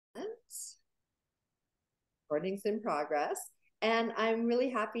recording's in progress. And I'm really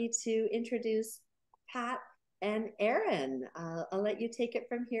happy to introduce Pat and Erin. I'll let you take it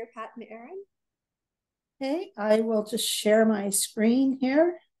from here, Pat and Erin. Okay, I will just share my screen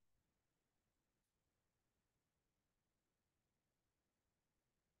here.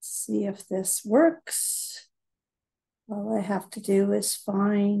 See if this works. All I have to do is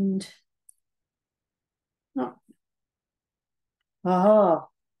find. Oh,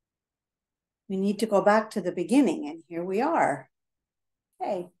 we need to go back to the beginning, and here we are.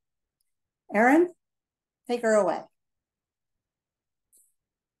 Okay, Erin, take her away.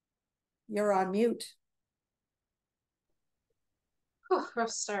 You're on mute. Rough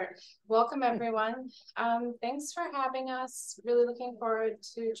start. Welcome, everyone. Thanks for having us. Really looking forward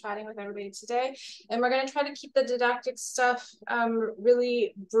to chatting with everybody today. And we're going to try to keep the didactic stuff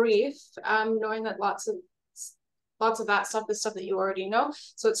really brief, knowing that lots of that stuff is stuff that you already know.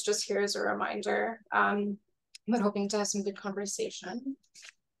 So it's just here as a reminder. But hoping to have some good conversation.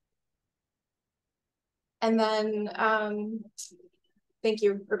 And then thank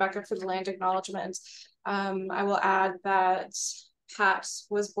you, Rebecca, for the land acknowledgement. I will add that Pat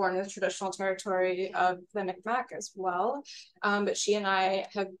was born in the traditional territory of the Micmac as well, but she and I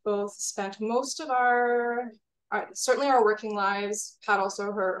have both spent most of certainly our working lives, Pat also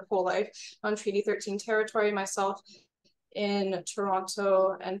her whole life, on Treaty 13 territory, myself in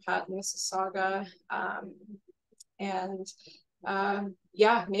Toronto and Pat in Mississauga.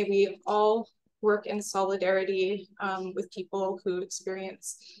 Yeah, may we all work in solidarity with people who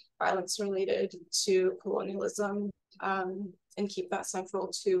experience violence related to colonialism, and keep that central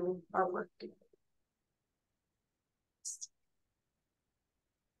to our work.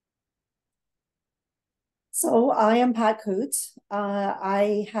 So I am Pat Coutts.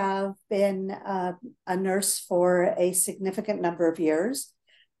 I have been a nurse for a significant number of years.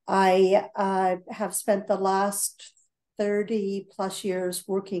 I have spent the last 30 plus years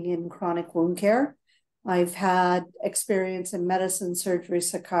working in chronic wound care. I've had experience in medicine, surgery,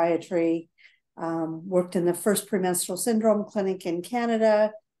 psychiatry, worked in the first premenstrual syndrome clinic in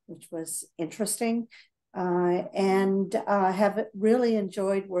Canada, which was interesting, and have really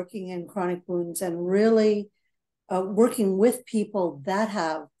enjoyed working in chronic wounds and really working with people that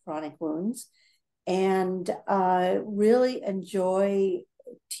have chronic wounds, and really enjoy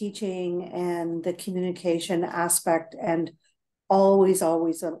teaching and the communication aspect, and always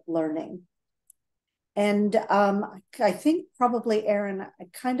learning. And I think probably, Erin, I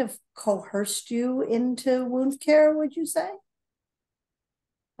kind of coerced you into wound care, would you say?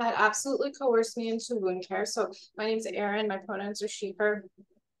 That absolutely coerced me into wound care. So my name's Erin, my pronouns are she, her.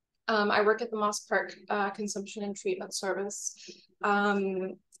 I work at the Moss Park Consumption and Treatment Service.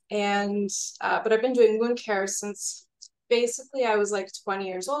 But I've been doing wound care since basically I was like 20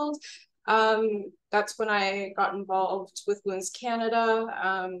 years old. That's when I got involved with Wounds Canada.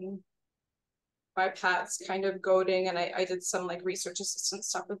 By Pat's kind of goading, and I did some like research assistant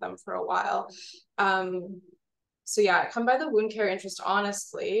stuff with them for a while. So yeah, I come by the wound care interest,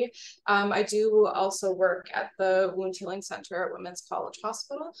 honestly. I do also work at the Wound Healing Center at Women's College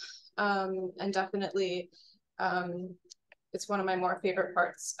Hospital. And definitely it's one of my more favorite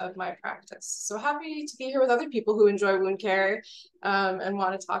parts of my practice. So happy to be here with other people who enjoy wound care and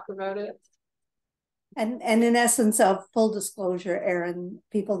want to talk about it. And in essence of full disclosure, Erin,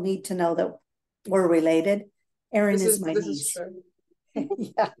 people need to know that we're related. Erin is my niece. This is true.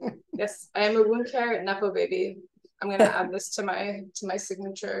 Yeah. Yes, I am a wound care Nepo baby. I'm gonna add this to my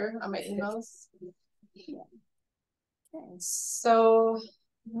signature on my emails. Yeah. Okay. So,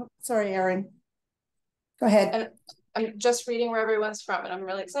 sorry, Erin. Go ahead. And I'm just reading where everyone's from, and I'm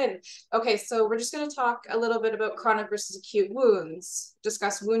really excited. Okay, so we're just going to talk a little bit about chronic versus acute wounds,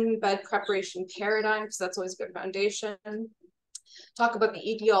 discuss wound bed preparation paradigm, because that's always a good foundation. Talk about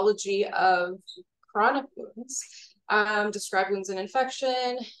the etiology of chronic wounds, describe wounds and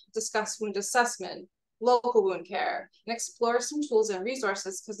infection, discuss wound assessment, local wound care, and explore some tools and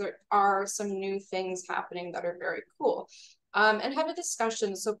resources, because there are some new things happening that are very cool. And have a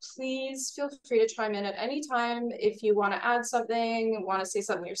discussion. So please feel free to chime in at any time if you want to add something, want to say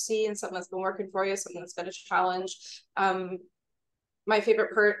something you're seeing, something that's been working for you, something that's been a challenge. My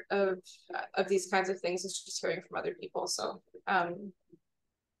favorite part of these kinds of things is just hearing from other people. So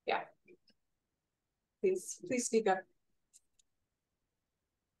yeah, please speak up.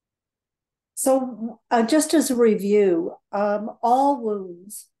 So just as a review, all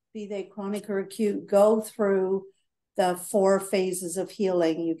wounds, be they chronic or acute, go through the 4 phases of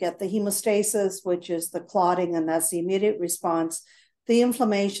healing. You get the hemostasis, which is the clotting, and that's the immediate response. The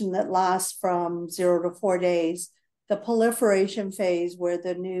inflammation that lasts from 0 to 4 days. The proliferation phase, where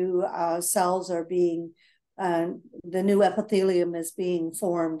the new cells are being the new epithelium is being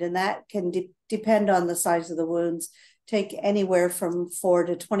formed, and that can depend on the size of the wounds, take anywhere from 4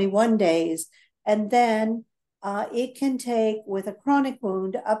 to 21 days. And then it can take, with a chronic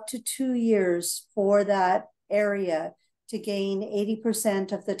wound, up to 2 years for that area to gain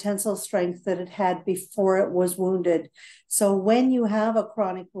 80% of the tensile strength that it had before it was wounded. So when you have a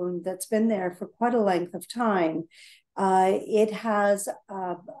chronic wound that's been there for quite a length of time, it has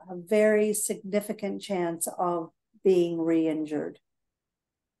a very significant chance of being re-injured.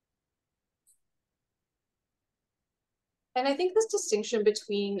 And I think this distinction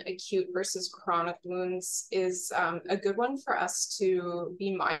between acute versus chronic wounds is a good one for us to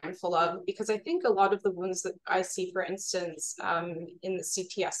be mindful of, because I think a lot of the wounds that I see, for instance, in the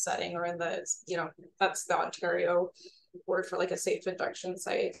CTS setting, or in the, that's the Ontario word for like a safe injection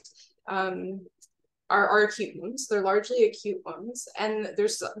site, are acute wounds. They're largely acute wounds. And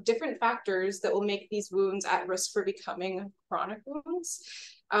there's different factors that will make these wounds at risk for becoming chronic wounds.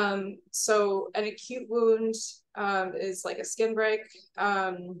 So an acute wound is like a skin break,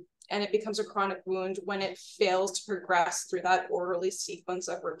 and it becomes a chronic wound when it fails to progress through that orderly sequence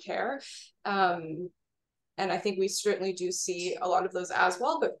of repair. And I think we certainly do see a lot of those as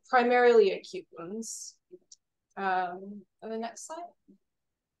well, but primarily acute wounds. And the next slide.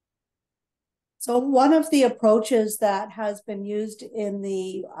 So one of the approaches that has been used in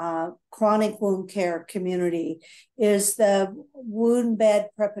the chronic wound care community is the wound bed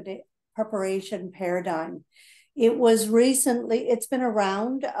preparation paradigm. It's been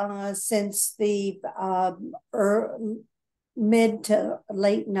around since the mid to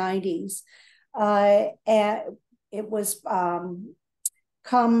late 90s. And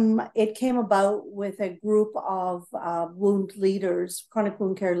it came about with a group of wound leaders, chronic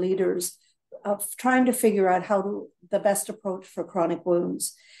wound care leaders, of trying to figure out the best approach for chronic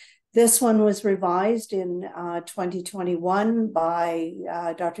wounds. This one was revised in 2021 by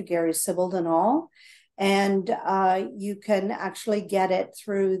Dr. Gary Sibbald and all, and you can actually get it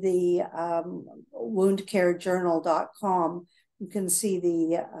through the woundcarejournal.com. You can see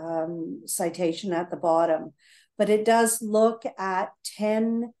the citation at the bottom, but it does look at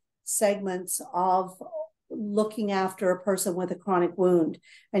 10 segments of looking after a person with a chronic wound.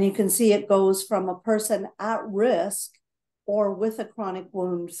 And you can see it goes from a person at risk or with a chronic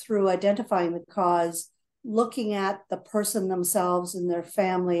wound through identifying the cause, looking at the person themselves and their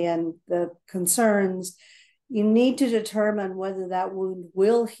family and the concerns. You need to determine whether that wound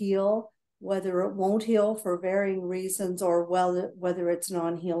will heal, whether it won't heal for varying reasons, or whether it's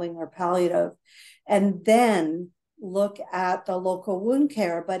non-healing or palliative. And then look at the local wound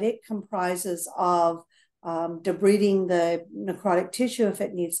care, but it comprises of debriding the necrotic tissue if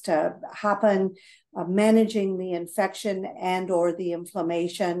it needs to happen, managing the infection and or the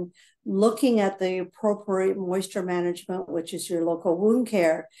inflammation, looking at the appropriate moisture management, which is your local wound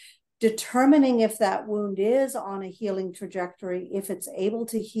care, determining if that wound is on a healing trajectory, if it's able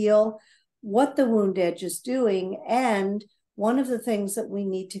to heal, what the wound edge is doing. And one of the things that we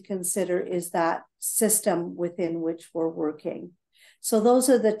need to consider is that system within which we're working. So those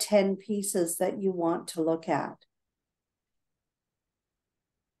are the 10 pieces that you want to look at.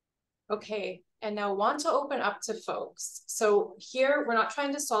 Okay, and now want to open up to folks. So here, we're not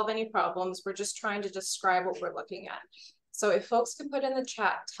trying to solve any problems. We're just trying to describe what we're looking at. So if folks can put in the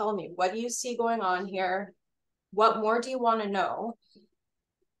chat, tell me, what do you see going on here? What more do you want to know?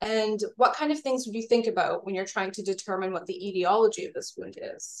 And what kind of things would you think about when you're trying to determine what the etiology of this wound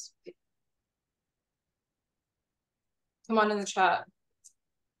is? Come on in the chat.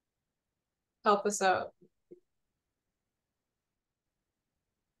 Help us out.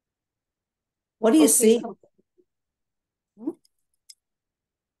 What do you see?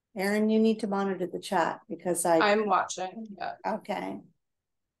 Erin, you need to monitor the chat because I'm watching. Yeah. Okay.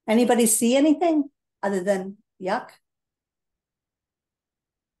 Anybody see anything other than yuck?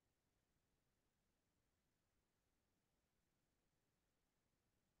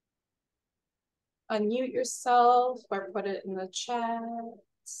 Unmute yourself or put it in the chat.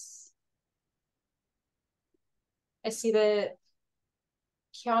 I see that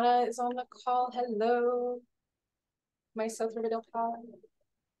Kiana is on the call. Hello. Myself, Riverdale Pod.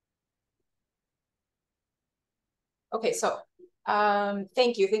 Okay, so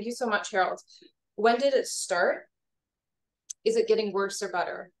thank you. Thank you so much, Harold. When did it start? Is it getting worse or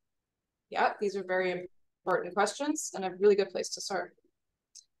better? Yeah, these are very important questions and a really good place to start.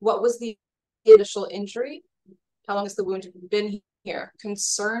 What was the initial injury? How long has the wound been here?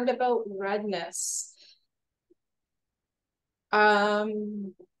 Concerned about redness.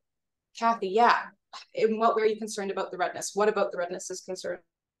 Kathy, yeah. In what way are you concerned about the redness? What about the redness is concerning?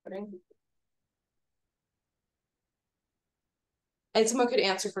 And someone could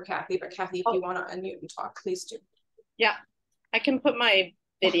answer for Kathy, but Kathy, if you want to unmute and talk, please do. Yeah, I can put my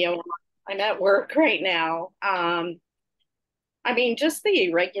video on. I'm at work right now. I mean, just the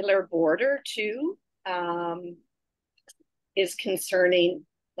irregular border too is concerning.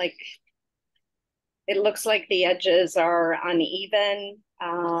 Like, it looks like the edges are uneven.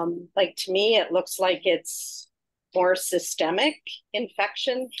 Like, to me, it looks like it's more systemic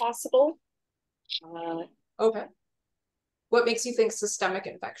infection possible. Okay. What makes you think systemic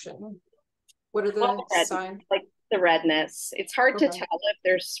infection? What are the signs? Like the redness. It's hard to tell if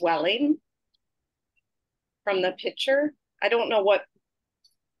there's swelling from the picture. I don't know what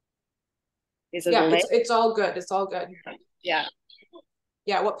is it. Yeah, it's all good. It's all good. Yeah.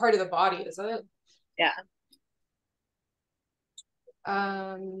 Yeah, what part of the body is it? Yeah.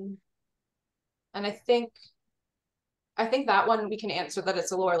 And I think that one we can answer that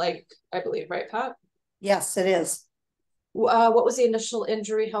it's a lower leg, I believe, right, Pat? Yes, it is. What was the initial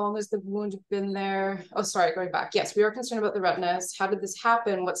injury? How long has the wound been there? Oh, sorry, going back. Yes, we are concerned about the redness. How did this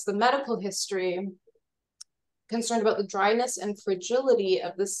happen? What's the medical history? Concerned about the dryness and fragility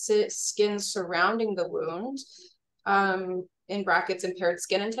of the skin surrounding the wound. In brackets, impaired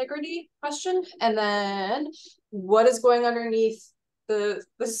skin integrity question. And then what is going underneath the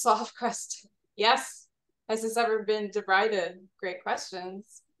soft crust? Yes. Has this ever been debrided? Great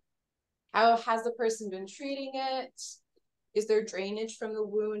questions. How has the person been treating it? Is there drainage from the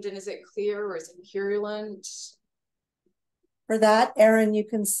wound, and is it clear or is it purulent? For that, Erin, you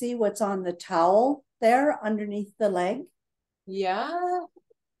can see what's on the towel there underneath the leg. Yeah,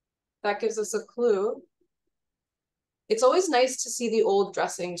 that gives us a clue. It's always nice to see the old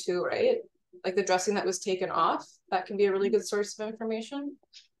dressing too, right? Like the dressing that was taken off. That can be a really good source of information.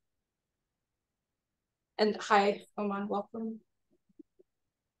 And hi, Oman, welcome.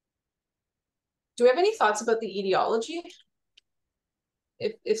 Do we have any thoughts about the etiology?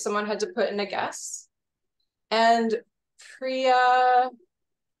 If someone had to put in a guess. And Priya,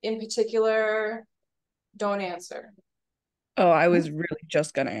 in particular, don't answer. Oh, I was really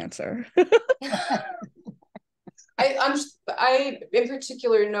just gonna answer. I in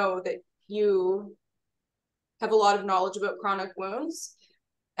particular know that you have a lot of knowledge about chronic wounds,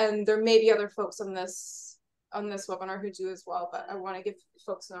 and there may be other folks on this webinar who do as well, but I want to give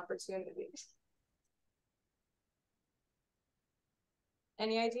folks an opportunity.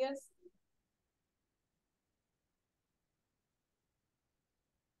 Any ideas?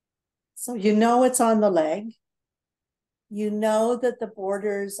 So you know it's on the leg. You know that the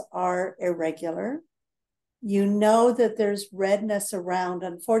borders are irregular. You know that there's redness around.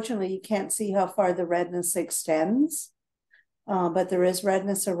 Unfortunately, you can't see how far the redness extends, but there is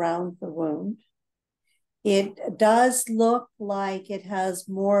redness around the wound. It does look like it has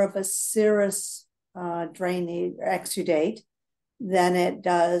more of a serous drainage or exudate than it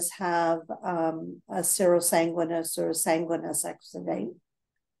does have a serosanguinous or sanguinous exudate.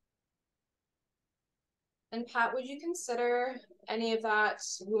 And Pat, would you consider any of that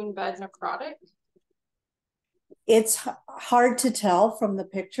wound bed necrotic? It's hard to tell from the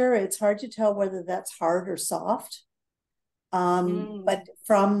picture. It's hard to tell whether that's hard or soft. But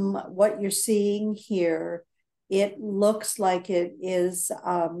from what you're seeing here, it looks like it is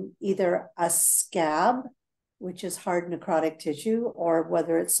either a scab, which is hard necrotic tissue, or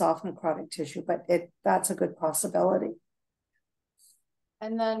whether it's soft necrotic tissue, but that's a good possibility.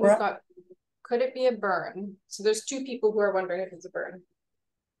 And then we've got, could it be a burn? So there's two people who are wondering if it's a burn.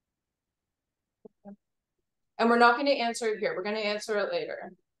 And we're not going to answer it here. We're going to answer it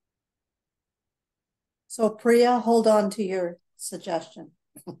later. So Priya, hold on to your suggestion.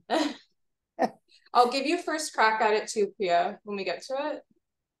 I'll give you first crack at it too, Priya, when we get to it.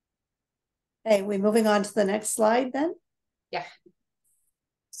 Hey, we moving on to the next slide then? Yeah.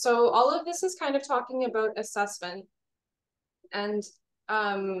 So all of this is kind of talking about assessment. And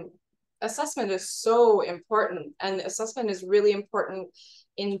assessment is so important. And assessment is really important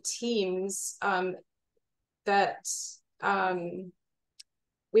in teams that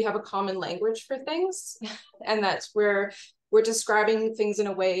we have a common language for things. And that's where we're describing things in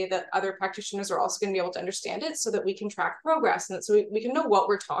a way that other practitioners are also going to be able to understand it so that we can track progress and so we can know what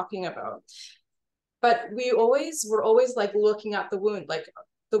we're talking about. But we're always like looking at the wound, like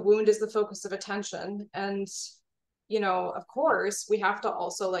the wound is the focus of attention. And, you know, of course, we have to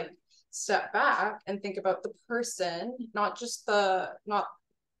also like step back and think about the person,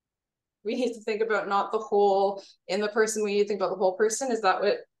 we need to think about not the whole in the person, we need to think about the whole person. Is that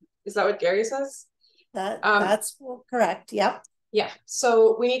what Gary says? That's correct. Yep. Yeah.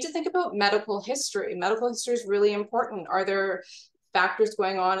 So we need to think about medical history. Medical history is really important. Are there factors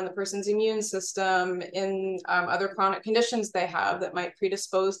going on in the person's immune system, in other chronic conditions they have that might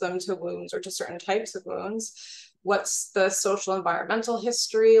predispose them to wounds or to certain types of wounds. What's the social environmental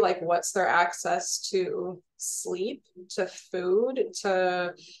history? Like, what's their access to sleep, to food,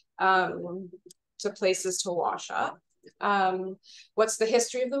 to places to wash up? What's the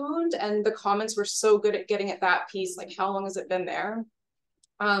history of the wound? And the comments were so good at getting at that piece, like how long has it been there?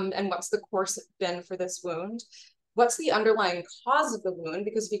 And what's the course been for this wound? What's the underlying cause of the wound?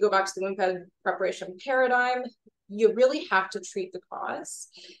 Because if you go back to the wound bed preparation paradigm, you really have to treat the cause,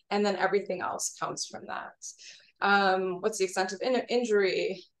 and then everything else comes from that. What's the extent of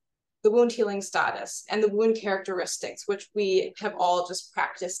injury, the wound healing status, and the wound characteristics, which we have all just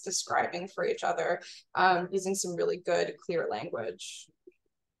practiced describing for each other, using some really good, clear language.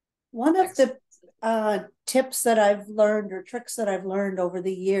 One of the tips that I've learned, or tricks that I've learned over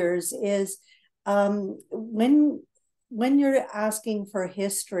the years, is when you're asking for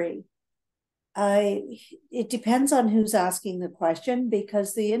history, it depends on who's asking the question,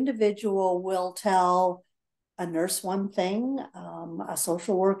 because the individual will tell a nurse one thing, a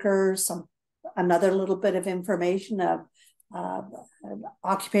social worker another little bit of information, an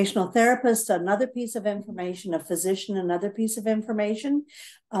occupational therapist another piece of information, a physician another piece of information,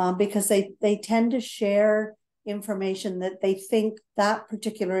 because they tend to share information that they think that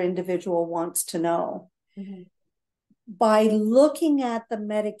particular individual wants to know. Mm-hmm. By looking at the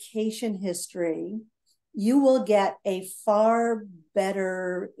medication history, you will get a far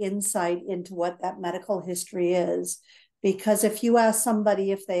better insight into what that medical history is. Because if you ask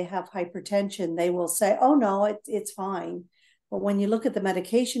somebody if they have hypertension, they will say, oh no, it's fine. But when you look at the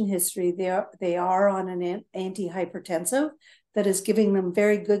medication history, they are on an antihypertensive that is giving them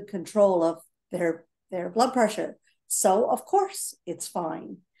very good control of their blood pressure. So of course it's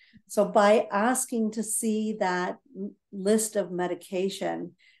fine. So by asking to see that list of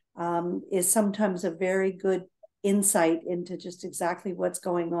medication is sometimes a very good insight into just exactly what's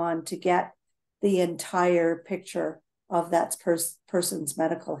going on, to get the entire picture of that person's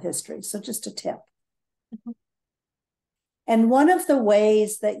medical history. So just a tip. Mm-hmm. And one of the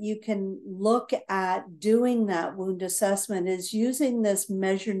ways that you can look at doing that wound assessment is using this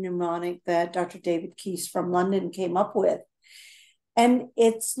measure mnemonic that Dr. David Keese from London came up with. And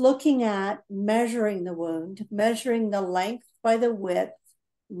it's looking at measuring the wound, measuring the length by the width,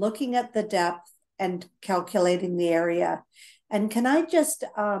 looking at the depth, and calculating the area. And can I just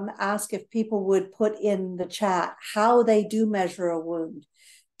ask if people would put in the chat how they do measure a wound?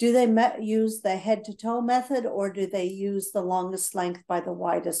 Do they use the head to toe method, or do they use the longest length by the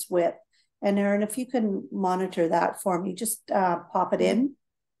widest width? And Erin, if you can monitor that for me, just pop it in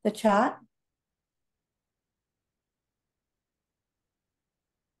the chat.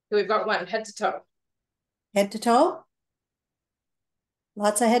 We've got one, head to toe. Head to toe?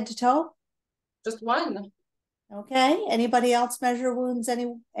 Lots of head to toe? Just one. Okay. Anybody else measure wounds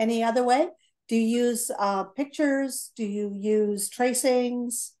any other way? Do you use pictures? Do you use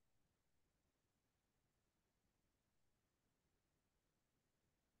tracings?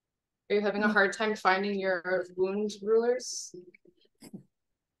 Are you having a hard time finding your wound rulers?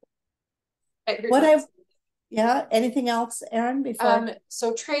 Yeah, anything else, Erin, before?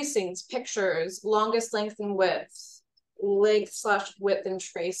 So tracings, pictures, longest length and width, length/width and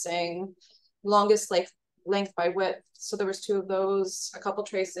tracing, longest length by width. So there was two of those, a couple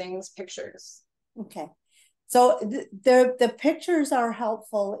tracings, pictures. Okay. So the pictures are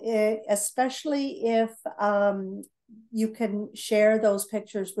helpful, especially if you can share those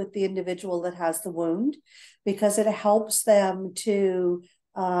pictures with the individual that has the wound, because it helps them to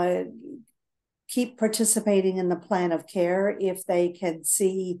keep participating in the plan of care if they can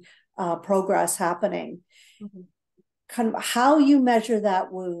see progress happening. Mm-hmm. Kind of how you measure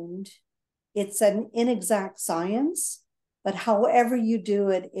that wound, it's an inexact science, but however you do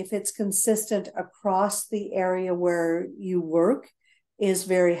it, if it's consistent across the area where you work, is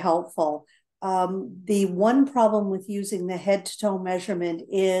very helpful. The one problem with using the head to toe measurement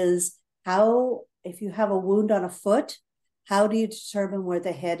is if you have a wound on a foot, how do you determine where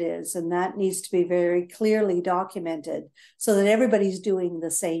the head is? And that needs to be very clearly documented so that everybody's doing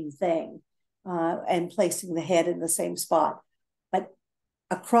the same thing and placing the head in the same spot. But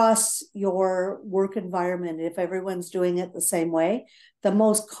across your work environment, if everyone's doing it the same way, the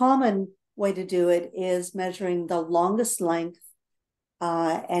most common way to do it is measuring the longest length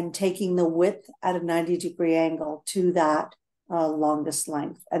and taking the width at a 90-degree angle to that longest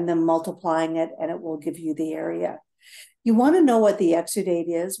length, and then multiplying it, and it will give you the area. You want to know what the exudate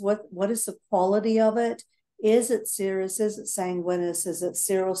is. What is the quality of it? Is it serous? Is it sanguineous? Is it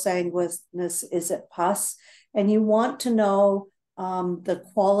serosanguineous? Is it pus? And you want to know the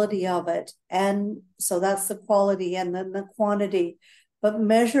quality of it. And so that's the quality and then the quantity. But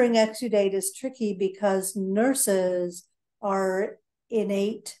measuring exudate is tricky because nurses are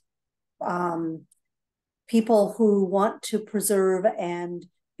innate people who want to preserve and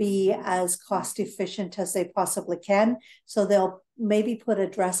be as cost efficient as they possibly can. So they'll maybe put a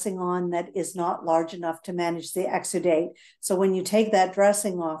dressing on that is not large enough to manage the exudate. So when you take that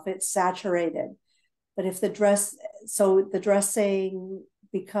dressing off, it's saturated. But if the dressing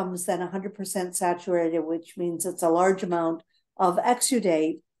becomes then 100% saturated, which means it's a large amount of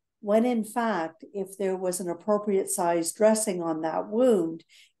exudate, when in fact, if there was an appropriate size dressing on that wound,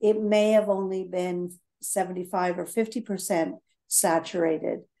 it may have only been 75 or 50%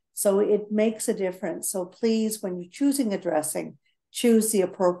 saturated. So it makes a difference. So please, when you're choosing a dressing, choose the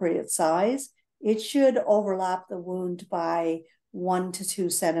appropriate size. It should overlap the wound by 1 to 2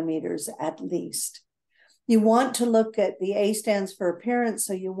 centimeters at least. You want to look at, the A stands for appearance,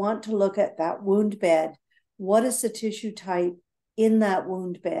 so you want to look at that wound bed. What is the tissue type in that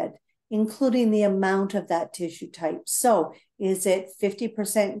wound bed, including the amount of that tissue type? So is it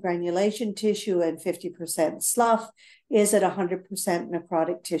 50% granulation tissue and 50% slough? Is it 100%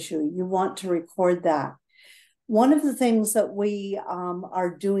 necrotic tissue? You want to record that. One of the things that we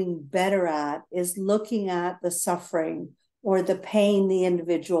are doing better at is looking at the suffering or the pain the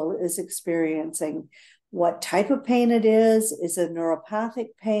individual is experiencing. What type of pain it is it neuropathic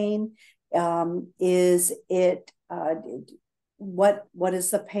pain? Is it, what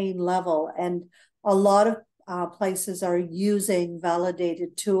is the pain level? And a lot of places are using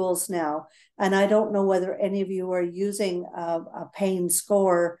validated tools now. And I don't know whether any of you are using a pain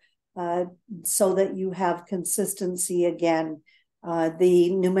score so that you have consistency again. The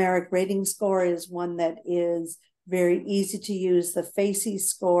numeric rating score is one that is very easy to use. The FACES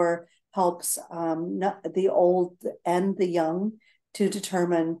score helps the old and the young to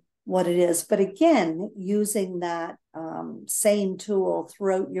determine what it is. But again, using that same tool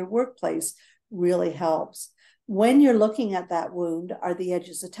throughout your workplace really helps. When you're looking at that wound, are the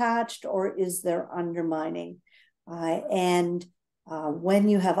edges attached or is there undermining? When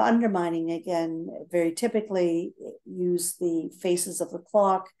you have undermining, again, very typically use the faces of the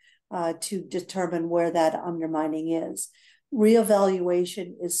clock to determine where that undermining is.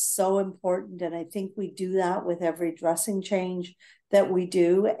 Reevaluation is so important, and I think we do that with every dressing change that we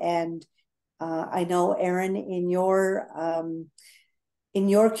do. And I know, Erin, in your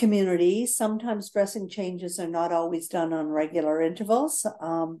community, sometimes dressing changes are not always done on regular intervals,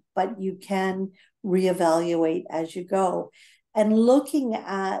 but you can reevaluate as you go. And looking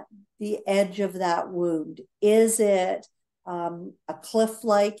at the edge of that wound, is it a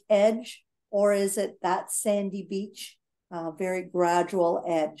cliff-like edge, or is it that sandy beach, very gradual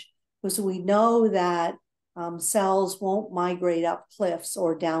edge? Because we know that cells won't migrate up cliffs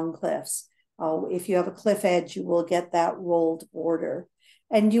or down cliffs. If you have a cliff edge, you will get that rolled border.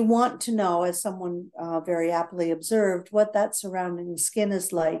 And you want to know, as someone very aptly observed, what that surrounding skin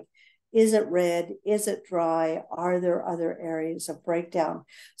is like. Is it red? Is it dry? Are there other areas of breakdown?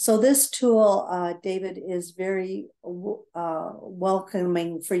 So this tool, David, is very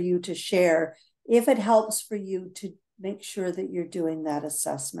welcoming for you to share if it helps for you to make sure that you're doing that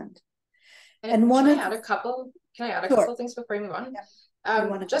assessment. And one can I add a couple things before we move on?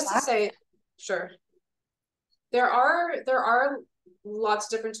 Yeah. Just to say, sure. There are lots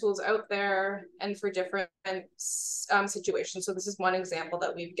of different tools out there and for different situations. So this is one example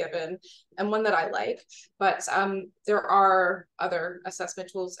that we've given and one that I like, but there are other assessment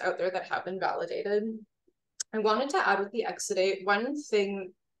tools out there that have been validated. I wanted to add with the exudate, one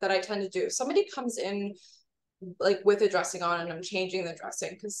thing that I tend to do, if somebody comes in like with a dressing on and I'm changing the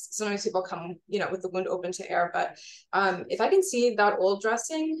dressing, because sometimes people come, with the wound open to air, but if I can see that old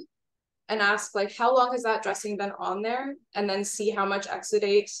dressing and ask like, how long has that dressing been on there? And then see how much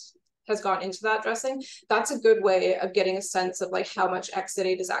exudate has gone into that dressing. That's a good way of getting a sense of like how much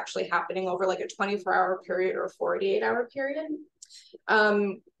exudate is actually happening over like a 24-hour period or 48-hour period.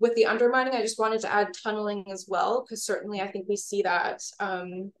 With the undermining, I just wanted to add tunneling as well, because certainly I think we see that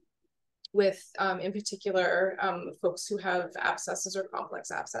with, in particular, folks who have abscesses or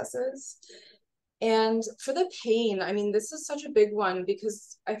complex abscesses. And for the pain, I mean, this is such a big one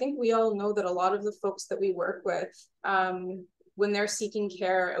because I think we all know that a lot of the folks that we work with, when they're seeking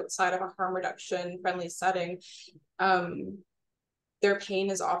care outside of a harm reduction friendly setting, their pain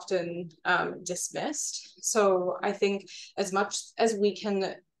is often dismissed. So I think as much as we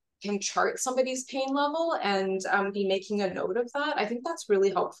can chart somebody's pain level and be making a note of that, I think that's really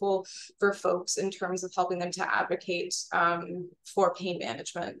helpful for folks in terms of helping them to advocate for pain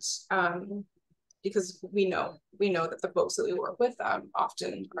management. because we know that the folks that we work with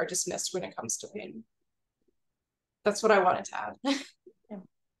often are dismissed when it comes to pain. That's what I wanted to add.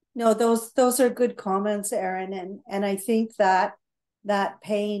 No, those are good comments, Erin, and I think that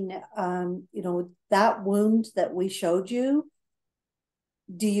pain, that wound that we showed you,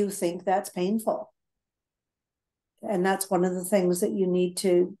 do you think that's painful? And that's one of the things that you need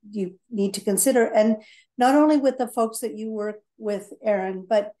to consider, and not only with the folks that you work with, Erin,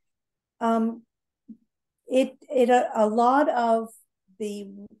 but a lot of the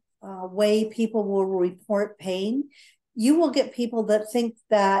way people will report pain, you will get people that think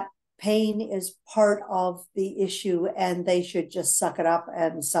that pain is part of the issue and they should just suck it up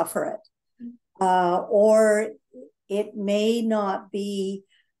and suffer it. Or it may not be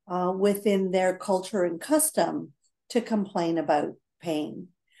within their culture and custom to complain about pain.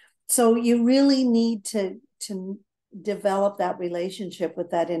 So you really need to develop that relationship with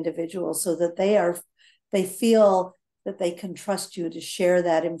that individual so that they feel that they can trust you to share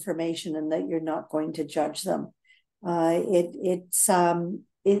that information and that you're not going to judge them.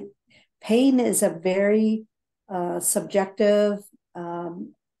 Pain is a very subjective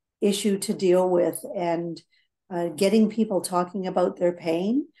issue to deal with, and getting people talking about their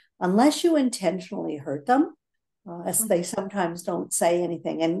pain, unless you intentionally hurt them, as they sometimes don't say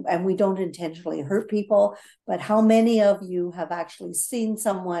anything, and we don't intentionally hurt people, but how many of you have actually seen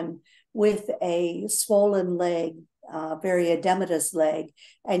someone with a swollen leg, very edematous leg,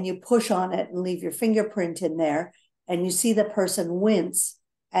 and you push on it and leave your fingerprint in there, and you see the person wince,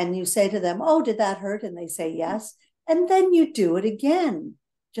 and you say to them, "Oh, did that hurt?" And they say yes, and then you do it again,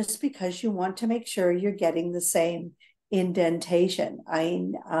 just because you want to make sure you're getting the same indentation.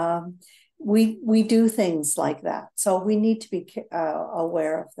 We do things like that, so we need to be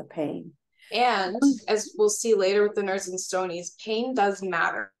aware of the pain. And as we'll see later with the Nerds and Stonies, pain does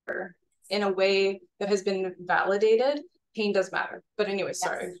matter in a way that has been validated. Pain does matter. But anyway,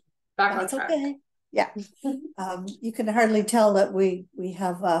 sorry. Back on track. Okay. Yeah. You can hardly tell that we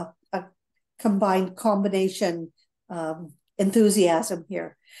have a combination enthusiasm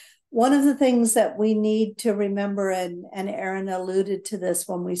here. One of the things that we need to remember, and Erin alluded to this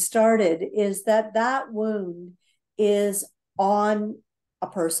when we started, is that wound is on a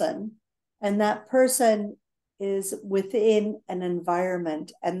person, and that person is within an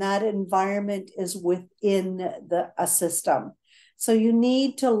environment, and that environment is within a system. So you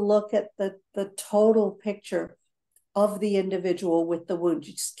need to look at the total picture of the individual with the wound.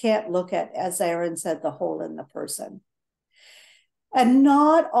 You just can't look at, as Erin said, the hole in the person. And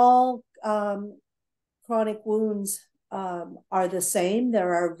not all chronic wounds are the same.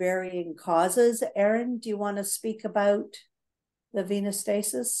 There are varying causes. Erin, do you want to speak about the venous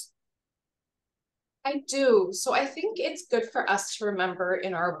stasis? I do. So I think it's good for us to remember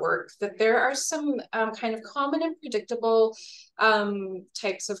in our work that there are some kind of common and predictable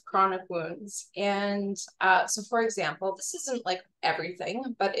types of chronic wounds. And so for example, this isn't like everything,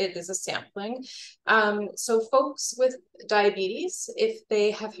 but it is a sampling. So folks with diabetes, if they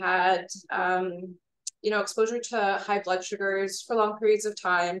have had exposure to high blood sugars for long periods of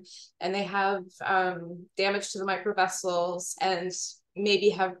time, and they have damage to the microvessels and maybe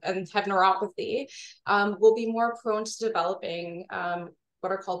have neuropathy, will be more prone to developing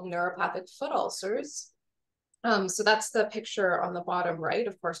what are called neuropathic foot ulcers. So that's the picture on the bottom right,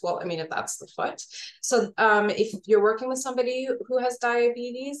 of course. Well, I mean, if that's the foot. So if you're working with somebody who has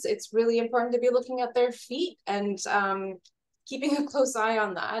diabetes, it's really important to be looking at their feet and keeping a close eye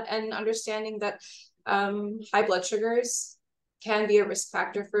on that, and understanding that high blood sugars can be a risk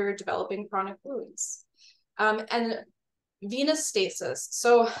factor for developing chronic wounds. And venous stasis.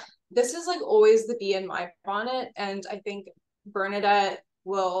 So this is like always the bee in my bonnet, and I think Bernadette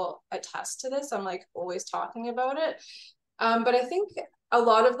will attest to this. I'm like always talking about it. But I think a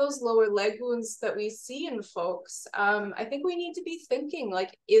lot of those lower leg wounds that we see in folks, I think we need to be thinking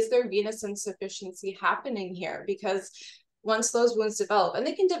like, is there venous insufficiency happening here? Because once those wounds develop, and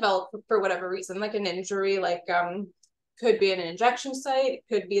they can develop for whatever reason, like an injury, like could be an injection site,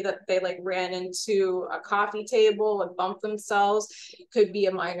 could be that they like ran into a coffee table and bumped themselves, could be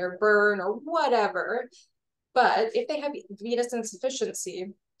a minor burn or whatever. But if they have venous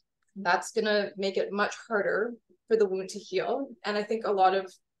insufficiency, that's gonna make it much harder for the wound to heal. And I think a lot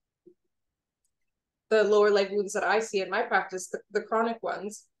of the lower leg wounds that I see in my practice, the chronic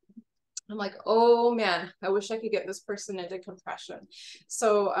ones, I'm like, oh man, I wish I could get this person into compression.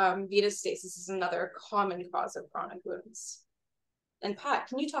 So venous stasis is another common cause of chronic wounds. And Pat,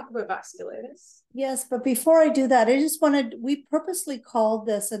 can you talk about vasculitis? Yes, but before I do that, we purposely called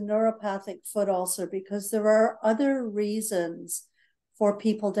this a neuropathic foot ulcer because there are other reasons for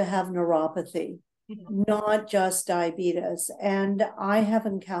people to have neuropathy. not just diabetes. And I have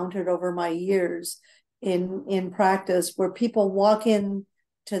encountered over my years in practice where people walk in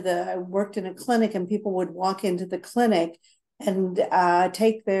I worked in a clinic, and people would walk into the clinic and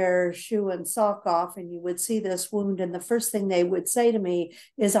take their shoe and sock off, and you would see this wound. And the first thing they would say to me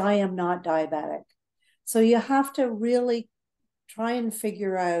is, I am not diabetic. So you have to really try and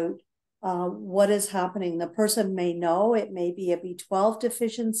figure out what is happening. The person may know it may be a B12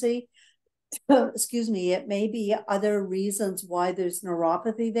 deficiency. Excuse me, it may be other reasons why there's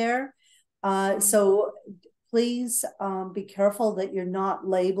neuropathy there. So please be careful that you're not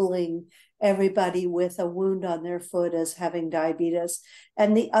labeling everybody with a wound on their foot as having diabetes.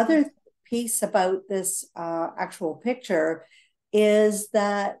 And the other piece about this actual picture is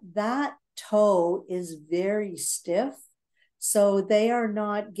that toe is very stiff. So they are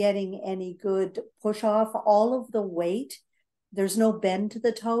not getting any good push off. All of the weight, there's no bend to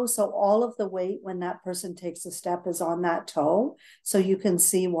the toe. So all of the weight when that person takes a step is on that toe. So you can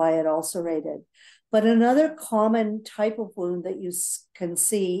see why it ulcerated. But another common type of wound that you can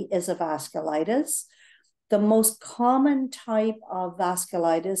see is a vasculitis. The most common type of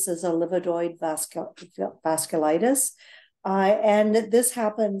vasculitis is a livedoid vasculitis. And this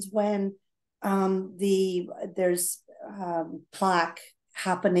happens when there's plaque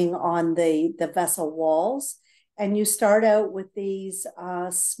happening on the vessel walls. And you start out with these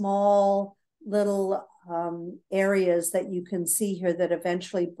small little areas that you can see here that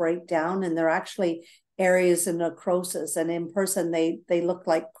eventually break down, and they're actually areas of necrosis. And in person, they look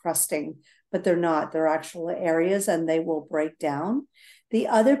like crusting, but they're not. They're actual areas, and they will break down. The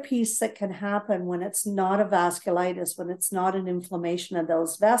other piece that can happen when it's not a vasculitis, when it's not an inflammation of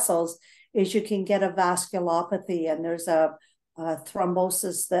those vessels, is you can get a vasculopathy, and there's a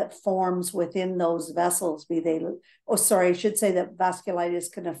thrombosis that forms within those vessels. I should say that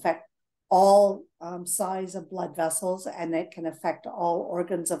vasculitis can affect all size of blood vessels, and it can affect all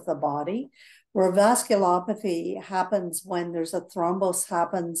organs of the body. Where vasculopathy happens when there's a thrombus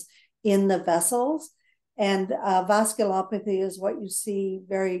happens in the vessels. And vasculopathy is what you see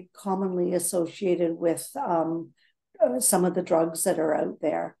very commonly associated with some of the drugs that are out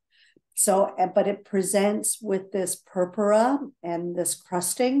there. So, but it presents with this purpura and this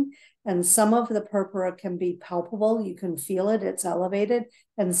crusting, and some of the purpura can be palpable. You can feel it, it's elevated,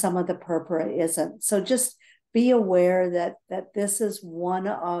 and some of the purpura isn't. So just be aware that this is one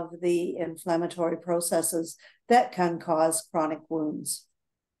of the inflammatory processes that can cause chronic wounds.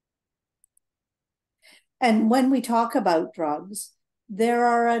 And when we talk about drugs, there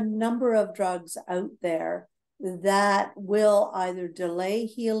are a number of drugs out there that will either delay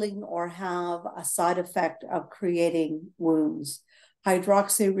healing or have a side effect of creating wounds.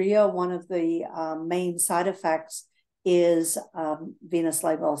 Hydroxyurea, one of the main side effects is venous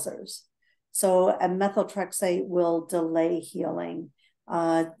leg ulcers. So a methotrexate will delay healing.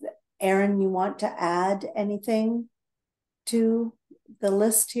 Erin, you want to add anything to the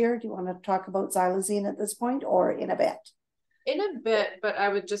list here? Do you want to talk about xylazine at this point, or in a bit? In a bit, but I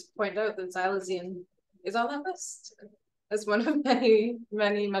would just point out that xylazine is on that list as one of many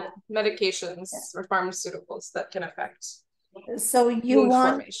medications or pharmaceuticals that can affect wound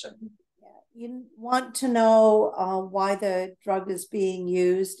formation. You want to know why the drug is being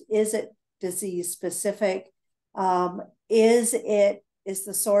used. Is it disease specific? Is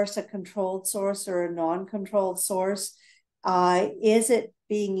the source a controlled source or a non-controlled source? Is it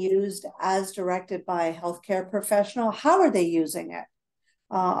being used as directed by a healthcare professional? How are they using it?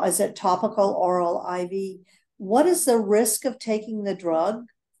 Is it topical, oral, IV? What is the risk of taking the drug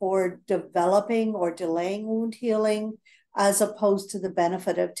for developing or delaying wound healing, as opposed to the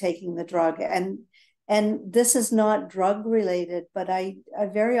benefit of taking the drug? And this is not drug related, but I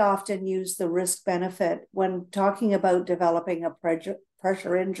very often use the risk benefit when talking about developing a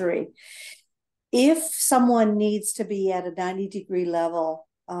pressure injury. If someone needs to be at a 90-degree level,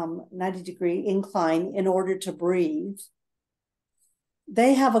 90-degree incline in order to breathe,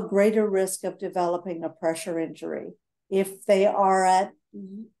 they have a greater risk of developing a pressure injury. If the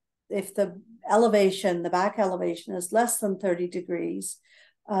back elevation is less than 30 degrees,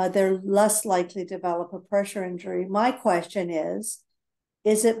 they're less likely to develop a pressure injury. My question is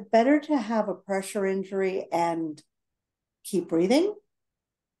it better to have a pressure injury and keep breathing,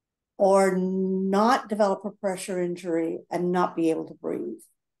 or not develop a pressure injury and not be able to breathe?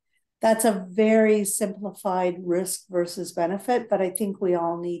 That's a very simplified risk versus benefit, but I think we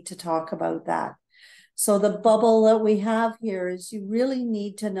all need to talk about that. So the bubble that we have here is you really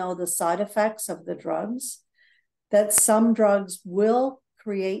need to know the side effects of the drugs, that some drugs will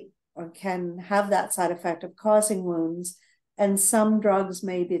create or can have that side effect of causing wounds, and some drugs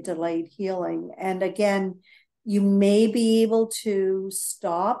may be delayed healing. And again, you may be able to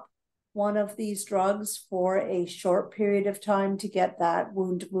stop one of these drugs for a short period of time to get that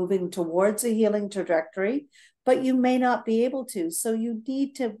wound moving towards a healing trajectory, but you may not be able to. So you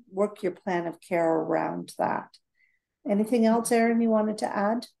need to work your plan of care around that. Anything else, Erin, you wanted to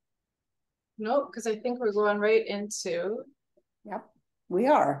add? No, because I think we're going right into. Yep, we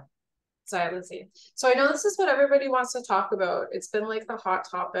are. Xylazine. So I know this is what everybody wants to talk about. It's been like the hot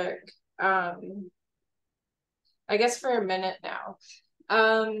topic, I guess for a minute now.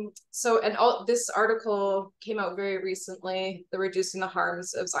 This article came out very recently, the Reducing the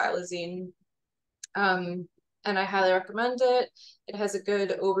Harms of Xylazine. And I highly recommend it. It has a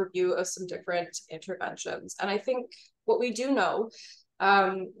good overview of some different interventions. And I think what we do know,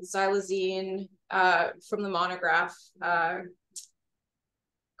 xylazine from the monograph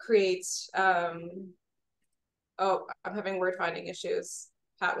creates, oh, I'm having word finding issues.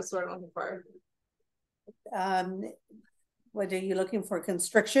 Pat, what's what I'm looking for? What are you looking for?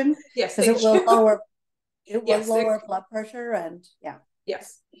 Constriction? Yes, because it will lower. It will yes, lower blood pressure and yeah.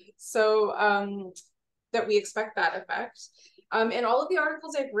 Yes. So that we expect that effect. In all of the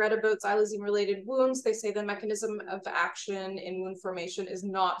articles I've read about xylazine-related wounds, they say the mechanism of action in wound formation is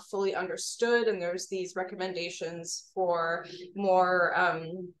not fully understood, and there's these recommendations for more,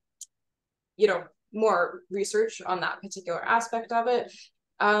 more research on that particular aspect of it.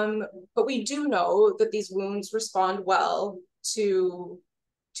 But we do know that these wounds respond well to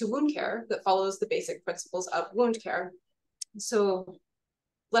wound care that follows the basic principles of wound care. So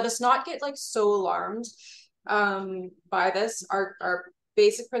let us not get like so alarmed by this. Our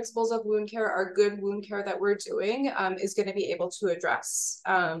basic principles of wound care, our good wound care that we're doing is going to be able to address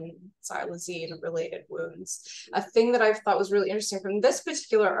xylazine related wounds. A thing that I thought was really interesting from this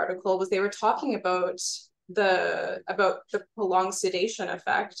particular article was they were talking about the prolonged sedation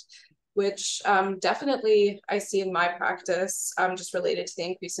effect, which definitely I see in my practice, just related to the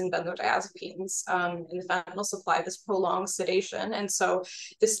increase in benzodiazepines in the fentanyl supply, this prolonged sedation. And so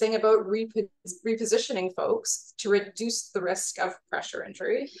this thing about repositioning folks to reduce the risk of pressure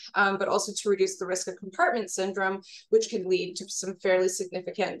injury, but also to reduce the risk of compartment syndrome, which can lead to some fairly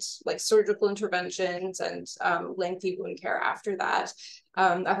significant like surgical interventions and lengthy wound care after that.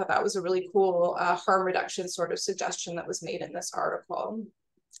 I thought that was a really cool harm reduction sort of suggestion that was made in this article.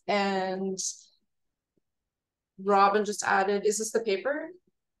 And Robin just added, is this the paper?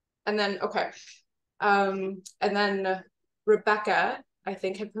 And then, okay. And then Rebecca, I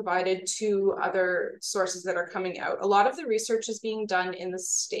think, had provided 2 other sources that are coming out. A lot of the research is being done in the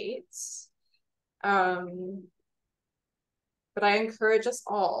States. But I encourage us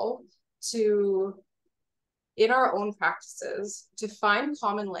all to, in our own practices, to find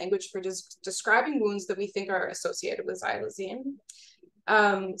common language for describing wounds that we think are associated with xylazine.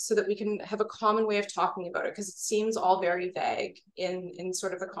 So that we can have a common way of talking about it, because it seems all very vague in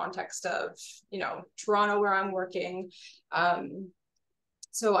sort of the context of, Toronto where I'm working.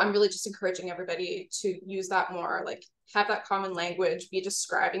 So I'm really just encouraging everybody to use that more, like have that common language, be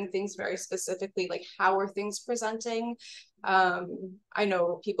describing things very specifically, like how are things presenting. I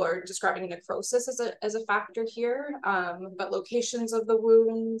know people are describing necrosis as a factor here, but locations of the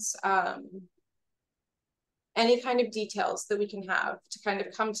wounds, any kind of details that we can have to kind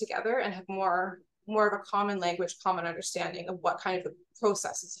of come together and have more of a common language, common understanding of what kind of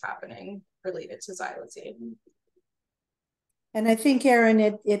process is happening related to xylazine. And I think, Erin,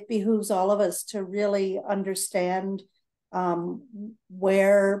 it behooves all of us to really understand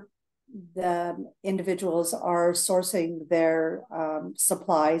where the individuals are sourcing their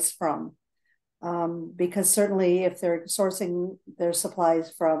supplies from. Because certainly if they're sourcing their supplies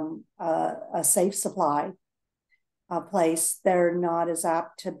from a safe supply place, they're not as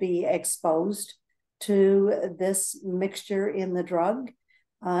apt to be exposed to this mixture in the drug.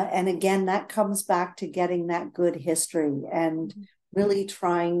 And again, that comes back to getting that good history and really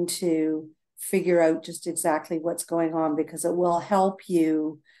trying to figure out just exactly what's going on, because it will help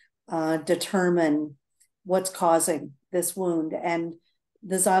you determine what's causing this wound. And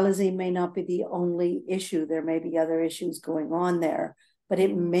the xylazine may not be the only issue. There may be other issues going on there, but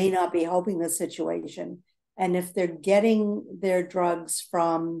it may not be helping the situation. And if they're getting their drugs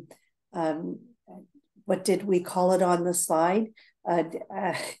from, what did we call it on the slide?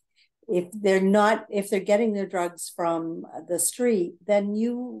 If they're getting their drugs from the street, then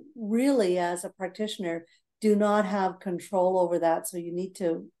you really, as a practitioner, do not have control over that. So you need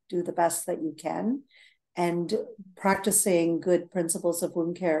to do the best that you can. And practicing good principles of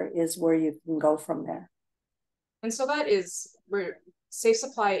wound care is where you can go from there. And so that is safe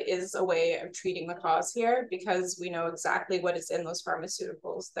supply is a way of treating the cause here, because we know exactly what is in those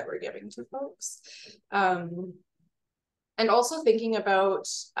pharmaceuticals that we're giving to folks. And also thinking about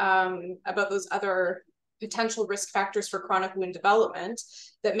those other potential risk factors for chronic wound development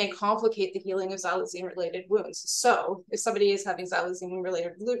that may complicate the healing of xylazine-related wounds. So if somebody is having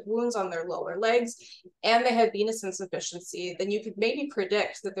xylazine-related wounds on their lower legs and they have venous insufficiency, then you could maybe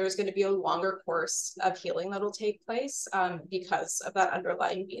predict that there's going to be a longer course of healing that'll take place because of that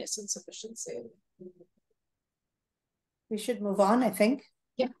underlying venous insufficiency. We should move on, I think.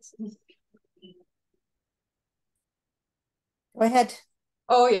 Yes. Go ahead.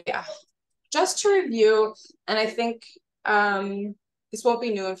 Oh, yeah. Just to review, and I think this won't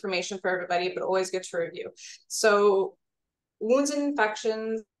be new information for everybody, but always good to review. So wounds and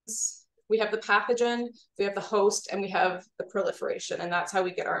infections, we have the pathogen, we have the host, and we have the proliferation, and that's how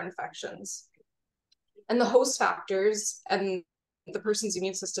we get our infections. And the host factors and the person's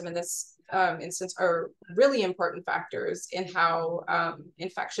immune system in this instance are really important factors in how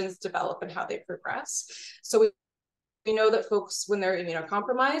infections develop and how they progress. So we know that folks, when they're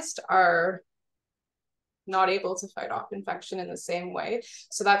immunocompromised, are not able to fight off infection in the same way.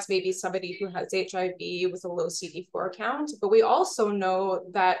 So that's maybe somebody who has HIV with a low CD4 count. But we also know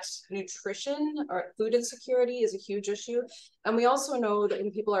that nutrition or food insecurity is a huge issue. And we also know that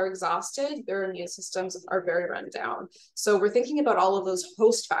when people are exhausted, their immune systems are very run down. So we're thinking about all of those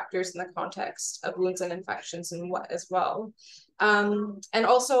host factors in the context of wounds and infections and what as well. And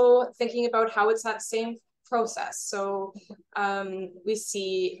also thinking about how it's that same process. So we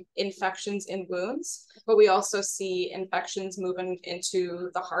see infections in wounds, but we also see infections moving into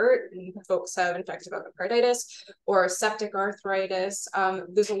the heart, and folks have infective endocarditis or septic arthritis.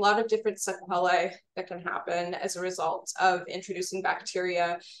 There's a lot of different sequelae that can happen as a result of introducing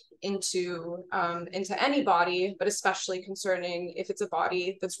bacteria into any body, but especially concerning if it's a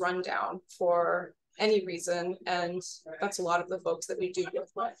body that's run down for any reason. And that's a lot of the folks that we do deal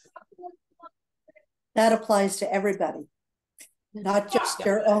with. That applies to everybody, not just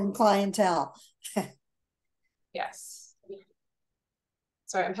your own clientele. Yes.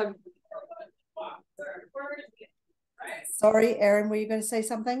 Sorry, I'm having. Sorry, Erin, were you going to say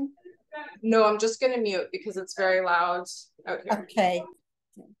something? No, I'm just going to mute because it's very loud out here. Okay.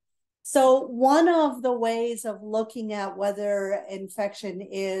 So one of the ways of looking at whether infection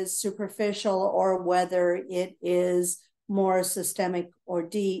is superficial or whether it is more systemic or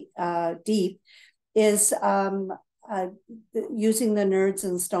deep is using the Nerds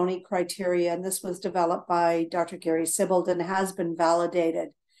and Stoney criteria. And this was developed by Dr. Gary Sibbald and has been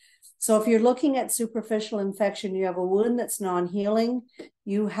validated. So if you're looking at superficial infection, you have a wound that's non-healing,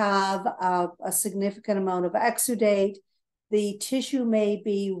 you have a significant amount of exudate, the tissue may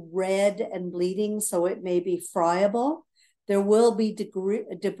be red and bleeding, so it may be friable. There will be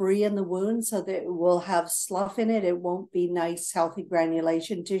debris in the wound, so that it will have slough in it. It won't be nice, healthy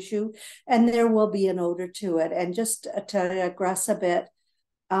granulation tissue, and there will be an odor to it. And just to digress a bit,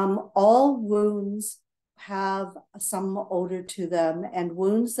 all wounds have some odor to them, and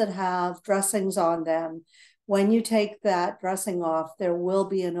wounds that have dressings on them, when you take that dressing off, there will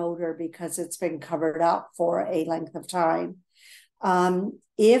be an odor because it's been covered up for a length of time.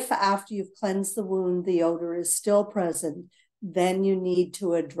 If after you've cleansed the wound, the odor is still present, then you need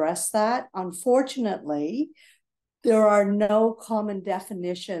to address that. Unfortunately, there are no common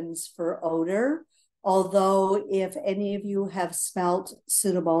definitions for odor, although if any of you have smelt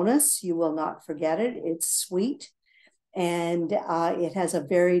Pseudomonas, you will not forget it. It's sweet, and it has a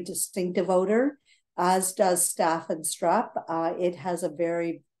very distinctive odor, as does staph and strep.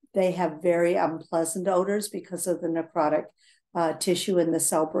 They have very unpleasant odors because of the necrotic tissue and the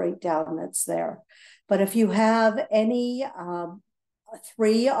cell breakdown that's there. But if you have any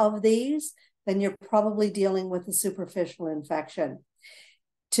three of these, then you're probably dealing with a superficial infection.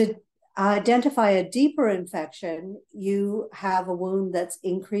 To identify a deeper infection, you have a wound that's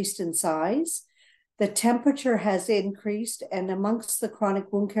increased in size. The temperature has increased, and amongst the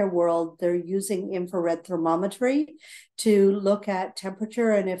chronic wound care world, they're using infrared thermometry to look at temperature.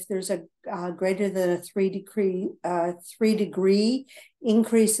 And if there's a greater than a 3 degree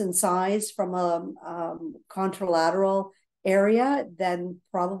increase in size from a contralateral area, then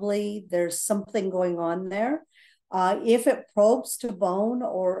probably there's something going on there. If it probes to bone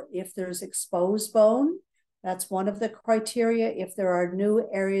or if there's exposed bone, that's one of the criteria. If there are new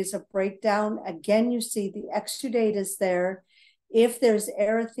areas of breakdown, again, you see the exudate is there. If there's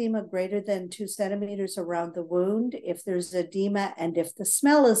erythema greater than 2 centimeters around the wound, if there's edema, and if the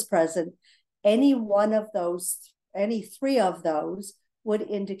smell is present, any one of those, any three of those would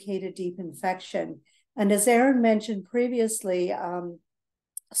indicate a deep infection. And as Erin mentioned previously,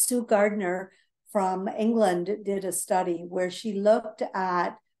 Sue Gardner from England did a study where she looked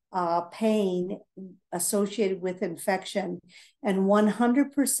at pain associated with infection, and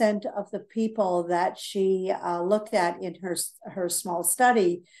 100% of the people that she looked at in her small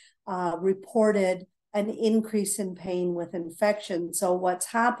study reported an increase in pain with infection. So what's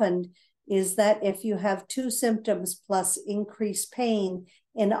happened is that if you have two symptoms plus increased pain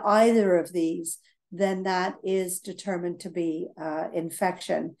in either of these, then that is determined to be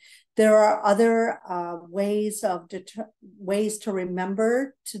infection. There are other ways to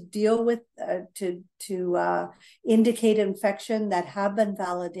remember to deal with to indicate infection that have been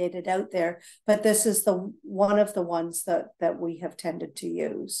validated out there, but this is the one of the ones that we have tended to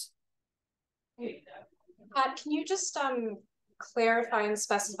use. Pat, can you just clarify and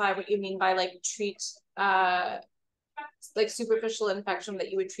specify what you mean by like treat like superficial infection that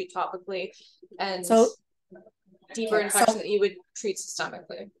you would treat topically, and deeper infection that you would treat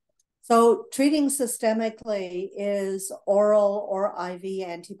systemically? So treating systemically is oral or IV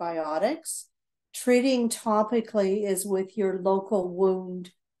antibiotics. Treating topically is with your local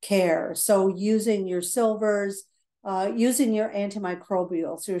wound care. So using your silvers, using your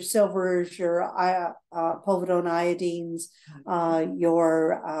antimicrobials, your silvers, your povidone iodines,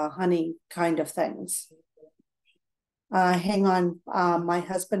 your honey kind of things. Hang on, my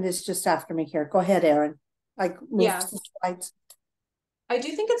husband is just after me here. Go ahead, Erin. I moved the slides. I do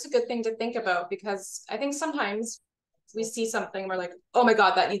think it's a good thing to think about, because I think sometimes we see something and we're like, oh my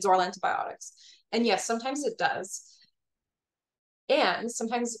God, that needs oral antibiotics. And yes, sometimes it does. And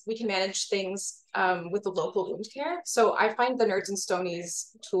sometimes we can manage things with the local wound care. So I find the Nerds and Stonies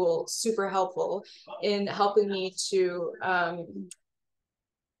tool super helpful in helping me to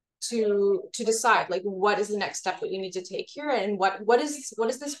decide like what is the next step that we need to take here, and what is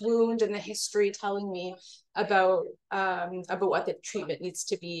this wound and the history telling me about what the treatment needs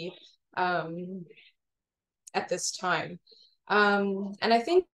to be at this time. And I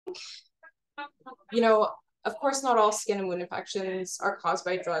think, you know, of course, not all skin and wound infections are caused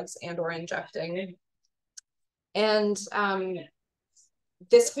by drugs and or injecting. And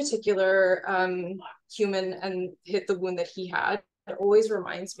this particular human and hit the wound that he had, it always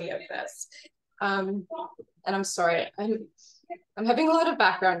reminds me of this. And I'm sorry, I'm having a lot of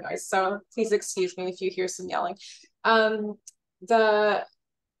background noise, so please excuse me if you hear some yelling.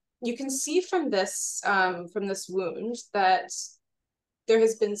 You can see from this wound that there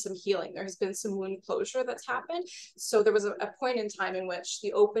has been some healing. There has been some wound closure that's happened. So there was a point in time in which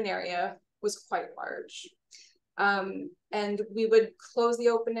the open area was quite large. And we would close the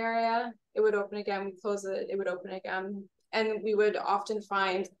open area, it would open again, we close it, it would open again. And we would often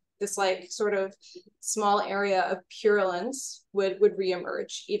find this like sort of small area of purulence would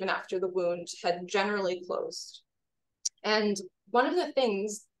reemerge even after the wound had generally closed. And one of the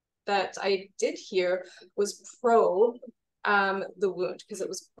things that I did here was probe the wound, because it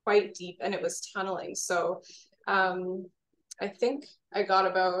was quite deep and it was tunneling. So I think I got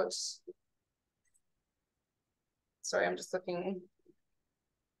about, sorry, I'm just looking,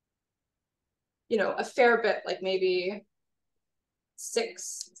 you know, a fair bit, like maybe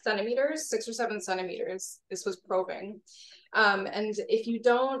 6 or 7 centimeters, this was probing. And if you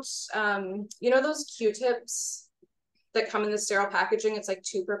don't, you know, those Q-tips that come in the sterile packaging, it's like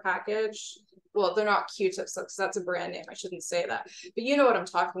 2 per package. Well, they're not Q-tips, because that's a brand name, I shouldn't say that, but you know what I'm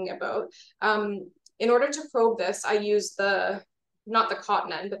talking about. In order to probe this, I used not the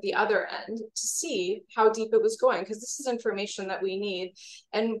cotton end, but the other end, to see how deep it was going, because this is information that we need.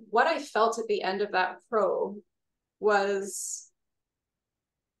 And what I felt at the end of that probe was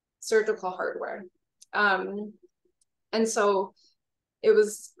surgical hardware. And so it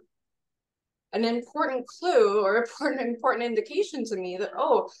was an important clue or important indication to me that,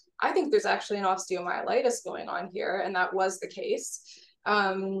 oh, I think there's actually an osteomyelitis going on here. And that was the case.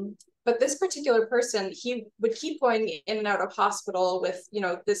 But this particular person, he would keep going in and out of hospital with, you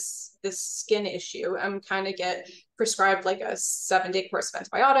know, this skin issue, and kind of get prescribed like a 7-day course of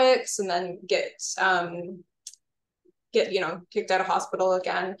antibiotics, and then get you know, kicked out of hospital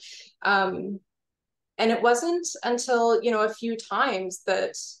again. And it wasn't until, you know, a few times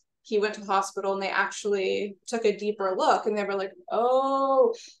that he went to the hospital and they actually took a deeper look, and they were like,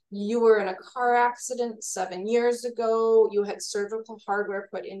 oh, you were in a car accident 7 years ago, you had surgical hardware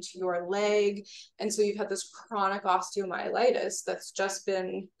put into your leg, and so you've had this chronic osteomyelitis that's just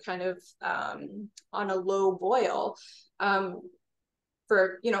been kind of on a low boil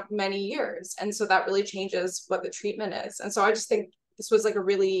for, you know, many years. And so that really changes what the treatment is. And so I just think this was like a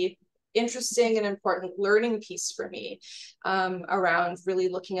really interesting and important learning piece for me, around really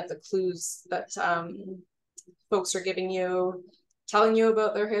looking at the clues that folks are giving you, telling you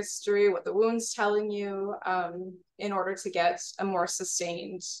about their history, what the wound's telling you, in order to get a more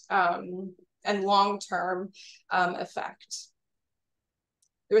sustained and long-term effect.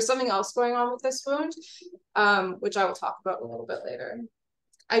 There was something else going on with this wound, which I will talk about a little bit later.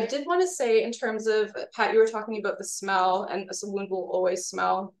 I did want to say, in terms of, Pat, you were talking about the smell, and this wound will always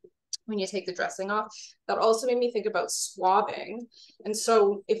smell when you take the dressing off. That also made me think about swabbing. And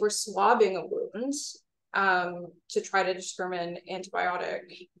so if we're swabbing a wound, to try to determine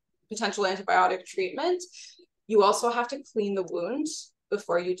potential antibiotic treatment, you also have to clean the wound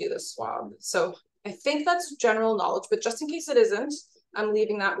before you do the swab. So I think that's general knowledge, but just in case it isn't, I'm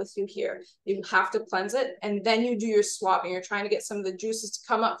leaving that with you here. You have to cleanse it, and then you do your swabbing. You're trying to get some of the juices to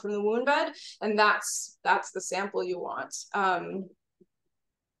come up from the wound bed, and that's the sample you want.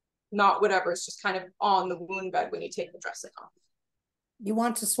 Not whatever is just kind of on the wound bed when you take the dressing off. You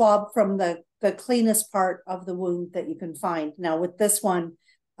want to swab from the cleanest part of the wound that you can find. Now with this one,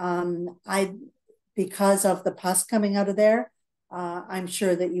 because of the pus coming out of there, I'm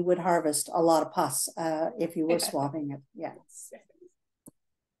sure that you would harvest a lot of pus if you were swabbing it. Yeah.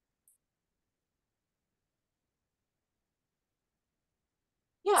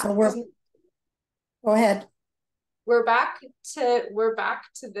 Yeah. So go ahead. We're back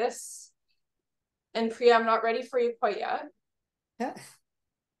to this. And Priya, I'm not ready for you quite yet. Yeah.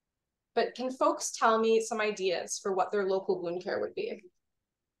 But can folks tell me some ideas for what their local wound care would be?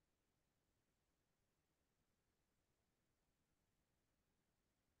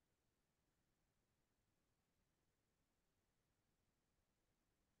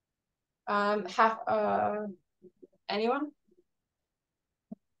 Anyone?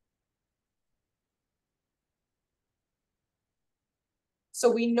 So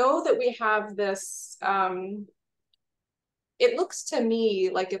we know that we have this, it looks to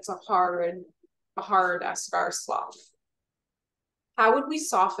me like it's a hard eschar slough. How would we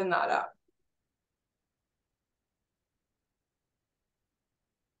soften that up?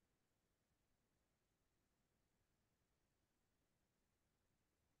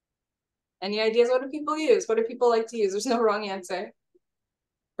 Any ideas? What do people use? What do people like to use? There's no wrong answer.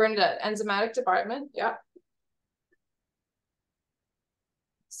 Bernadette, enzymatic debridement. Yeah.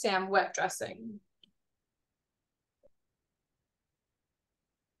 Sam, wet dressing.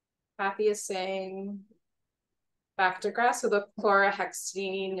 Kathy is saying Bactigras, so the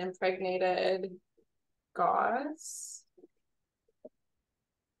chlorhexidine impregnated gauze.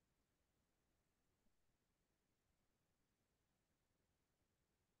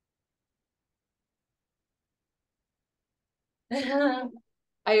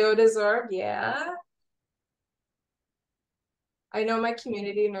 Iodosorb, yeah. I know my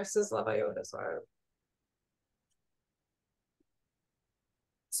community nurses love Iodosorb.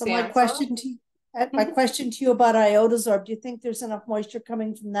 So my question to you about Iodosorb, do you think there's enough moisture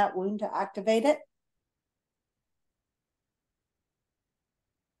coming from that wound to activate it?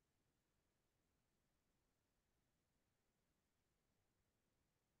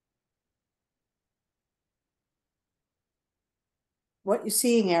 What you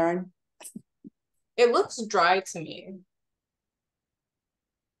seeing, Erin? It looks dry to me.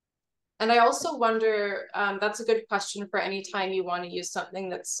 And I also wonder, that's a good question for any time you want to use something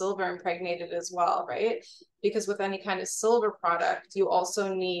that's silver impregnated as well, right? Because with any kind of silver product, you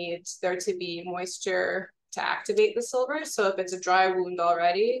also need there to be moisture to activate the silver. So if it's a dry wound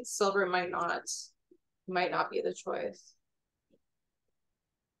already, silver might not be the choice.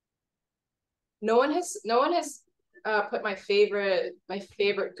 No one has put my favorite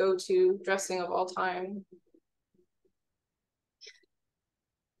go-to dressing of all time.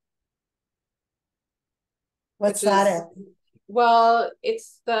 What's that? Well,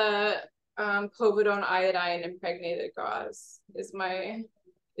 it's the povidone iodine impregnated gauze is my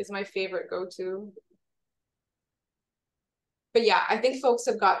favorite go-to. But yeah, I think folks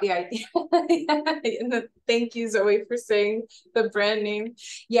have got the idea. And thank you, Zoe, for saying the brand name.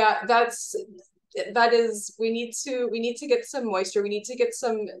 Yeah, that is, we need to get some moisture. We need to get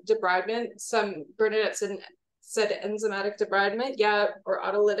some debridement. Some Bernadette said enzymatic debridement, yeah, or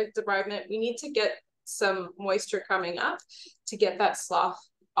autolytic debridement. We need to get some moisture coming up to get that slough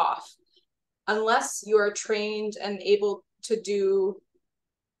off. Unless you are trained and able to do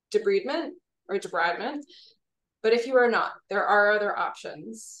debridement or debridement. But if you are not, there are other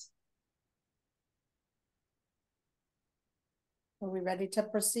options. Are we ready to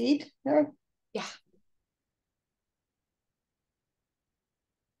proceed? Yeah.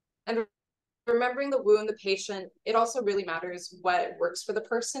 And remembering the wound, the patient, it also really matters what works for the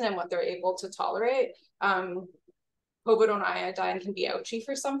person and what they're able to tolerate. Povidone iodine can be ouchy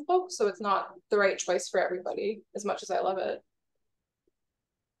for some folks, so it's not the right choice for everybody, as much as I love it.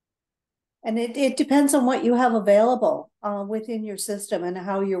 And it depends on what you have available within your system and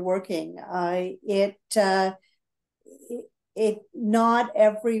how you're working. Not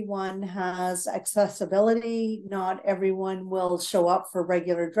everyone has accessibility. Not everyone will show up for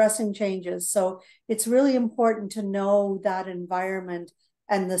regular dressing changes. So it's really important to know that environment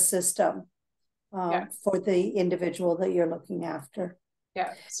and the system for the individual that you're looking after.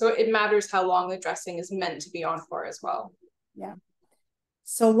 Yeah, so it matters how long the dressing is meant to be on for as well. Yeah.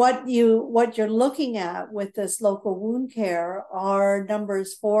 So what you're looking at with this local wound care are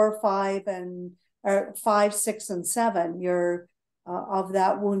numbers 4, 5, and 5, 6, and 7. Your of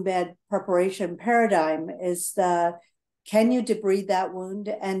that wound bed preparation paradigm is can you debride that wound?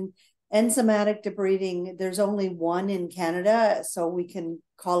 And enzymatic debriding, there's only one in Canada, so we can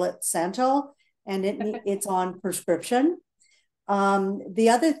call it Santal, and it's on prescription. The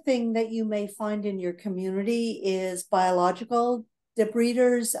other thing that you may find in your community is biological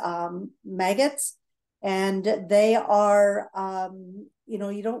debriders, maggots, and they are,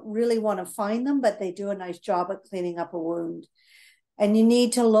 you don't really want to find them, but they do a nice job at cleaning up a wound. And you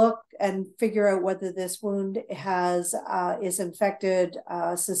need to look and figure out whether this wound is infected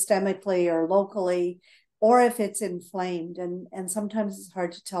systemically or locally, or if it's inflamed. And sometimes it's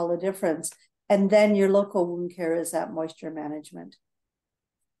hard to tell the difference. And then your local wound care is that moisture management.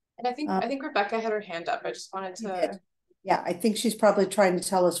 And I think Rebecca had her hand up. I just wanted to. Yeah, I think she's probably trying to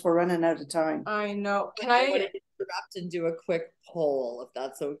tell us we're running out of time. I know. I want to interrupt and do a quick poll, if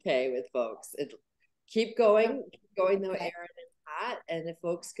that's okay with folks. Keep going though, Erin and Pat. And if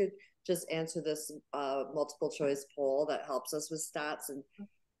folks could just answer this multiple choice poll that helps us with stats and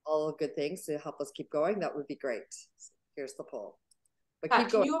all the good things to help us keep going, that would be great. So here's the poll. But Pat,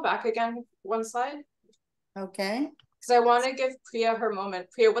 keep going. Can you go back again one slide? Okay. Because I want to give Priya her moment.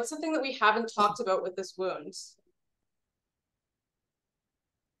 Priya, what's something that we haven't talked about with this wound?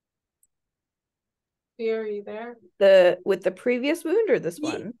 Priya, are you there? With the previous wound or this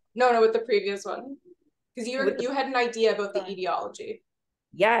one? No, with the previous one. Because you had an idea about the etiology.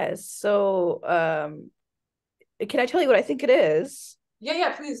 Yes. So can I tell you what I think it is?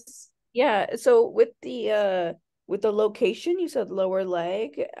 Yeah, please. Yeah. So with the location, you said lower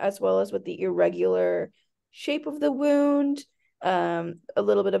leg, as well as with the irregular shape of the wound, a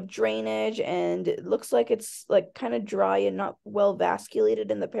little bit of drainage, and it looks like it's like kind of dry and not well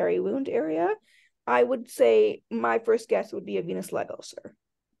vasculated in the peri wound area. I would say my first guess would be a venous leg ulcer.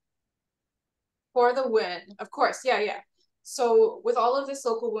 For the win, of course. Yeah. So with all of this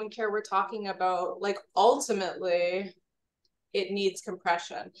local wound care, we're talking about, like, ultimately it needs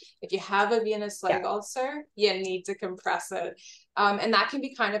compression. If you have a venous leg ulcer, you need to compress it. And that can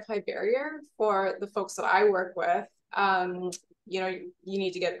be kind of high barrier for the folks that I work with. You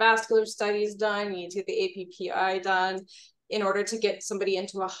need to get vascular studies done, you need to get the APPI done in order to get somebody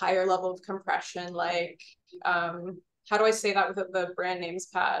into a higher level of compression. Like, how do I say that with the brand names,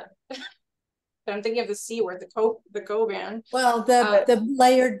 Pat? I'm thinking of the C word, the Coban. Well, the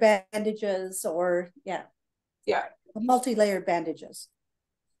layered bandages, or multi-layered bandages.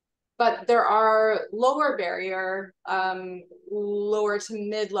 But there are lower barrier, lower to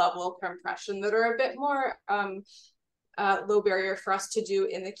mid-level compression that are a bit more low barrier for us to do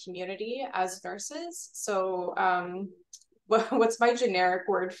in the community as nurses. So what's my generic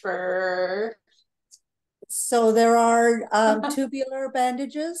word for? So there are tubular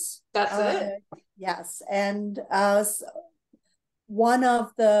bandages. That's it? Yes. And one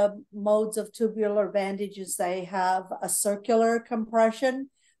of the modes of tubular bandages, they have a circular compression,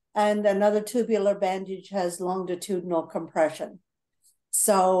 and another tubular bandage has longitudinal compression.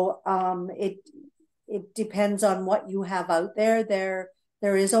 So it depends on what you have out there.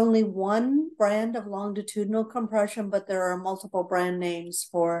 There is only one brand of longitudinal compression, but there are multiple brand names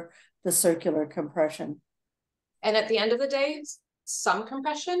for the circular compression. And at the end of the day, some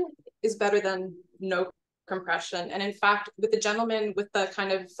compression is better than no compression. And in fact, with the gentleman with the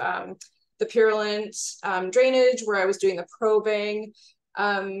kind of the purulent drainage where I was doing the probing,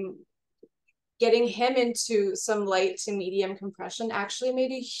 getting him into some light to medium compression actually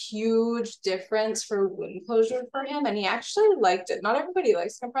made a huge difference for wound closure for him. And he actually liked it. Not everybody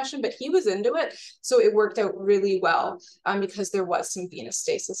likes compression, but he was into it. So it worked out really well because there was some venous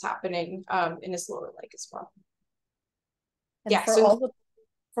stasis happening in his lower leg as well. And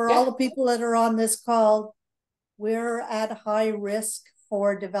all the people that are on this call, we're at high risk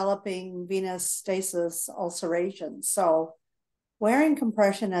for developing venous stasis ulceration. So wearing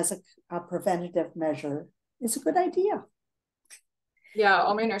compression as a preventative measure is a good idea. Yeah,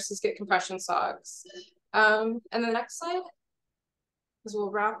 all my nurses get compression socks. And the next slide, because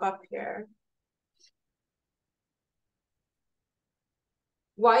we'll wrap up here.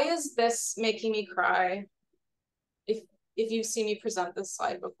 Why is this making me cry? If you've seen me present this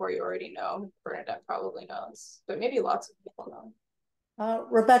slide before, you already know. Bernadette probably knows, but maybe lots of people know.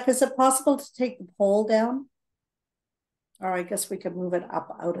 Rebecca, is it possible to take the poll down? Or I guess we could move it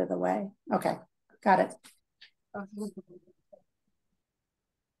up out of the way. Okay, got it.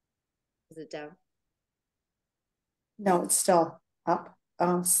 Is it down? No, it's still up. I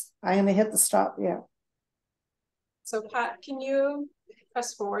am gonna hit the stop. Yeah. So Pat, can you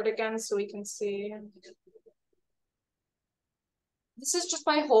press forward again so we can see? This is just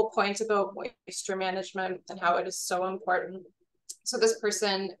my whole point about moisture management and how it is so important. So this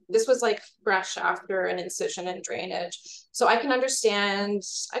person, this was like fresh after an incision and drainage. So I can understand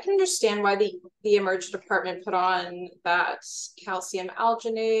why the emerge department put on that calcium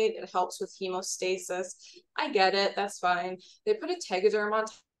alginate. It helps with hemostasis. I get it, that's fine. They put a Tegaderm on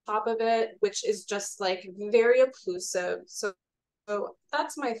top of it, which is just like very occlusive. So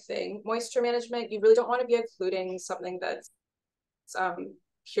that's my thing. Moisture management, you really don't want to be occluding something that's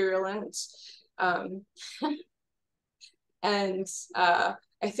purulent. And I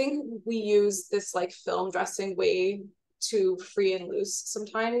think we use this like film dressing way too free and loose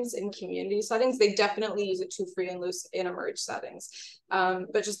sometimes in community settings. They definitely use it too free and loose in emerge settings.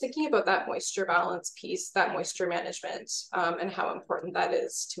 But just thinking about that moisture balance piece, that moisture management, and how important that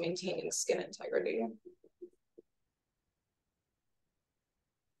is to maintaining skin integrity.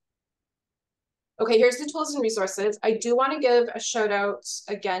 Okay, here's the tools and resources. I do want to give a shout out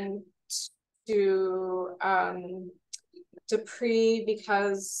again to Dupree,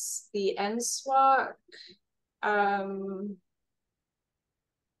 because the NSWAC,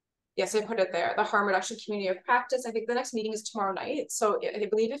 yes, I put it there, the Harm Reduction Community of Practice. I think the next meeting is tomorrow night. So I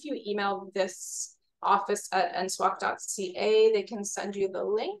believe if you email this office at nswac.ca, they can send you the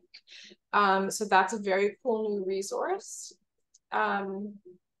link. So that's a very cool new resource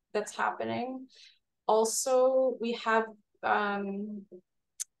that's happening. Also, we have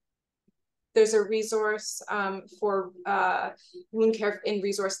there's a resource for wound care in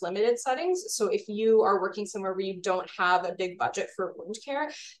resource limited settings. So if you are working somewhere where you don't have a big budget for wound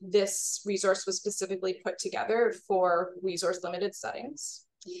care, this resource was specifically put together for resource limited settings.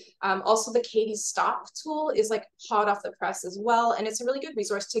 Also, the Katie Stop tool is like hot off the press as well. And it's a really good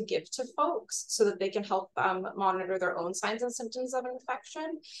resource to give to folks so that they can help monitor their own signs and symptoms of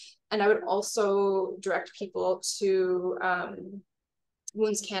infection. And I would also direct people to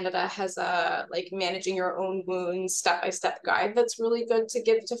Wounds Canada has a like managing your own wounds step-by-step guide that's really good to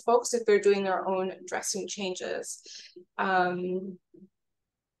give to folks if they're doing their own dressing changes. The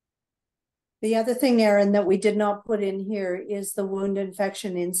other thing, Erin, that we did not put in here is the Wound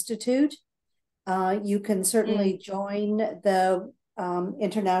Infection Institute. You can certainly join the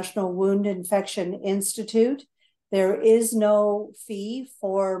International Wound Infection Institute. There is no fee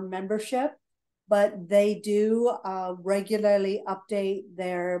for membership, but they do regularly update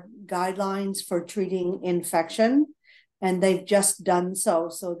their guidelines for treating infection, and they've just done so.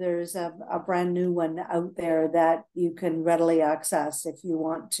 So there's a brand new one out there that you can readily access if you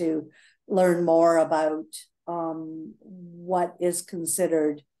want to learn more about what is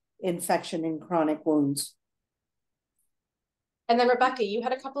considered infection in chronic wounds. And then Rebecca, you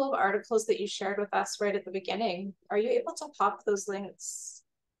had a couple of articles that you shared with us right at the beginning. Are you able to pop those links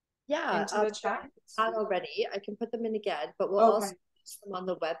into the chat? Not already. I can put them in again, but we'll also post them on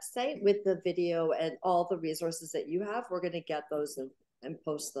the website with the video and all the resources that you have. We're going to get those and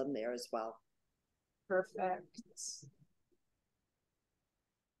post them there as well. Perfect.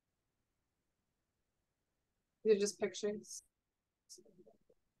 These are just pictures.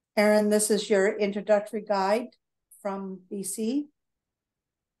 Erin, this is your introductory guide from BC.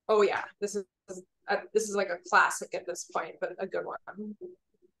 Oh yeah, this is like a classic at this point, but a good one.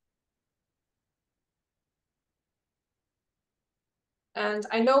 And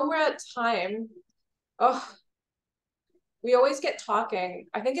I know we're at time. Oh, we always get talking.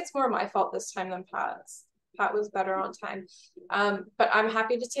 I think it's more my fault this time than Pat's. Pat was better on time. But I'm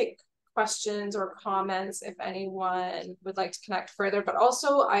happy to take questions or comments if anyone would like to connect further. But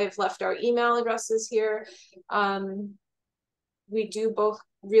also, I've left our email addresses here. We do both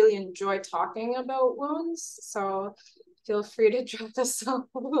really enjoy talking about wounds, so feel free to drop us a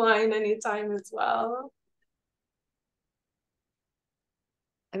line anytime as well.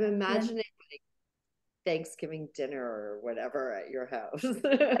 I'm imagining like Thanksgiving dinner or whatever at your house.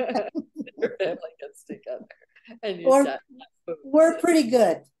 Your family gets together and you We're pretty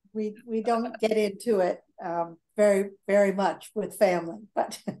good. We don't get into it very much with family,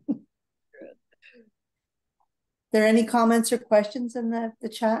 but there any comments or questions in the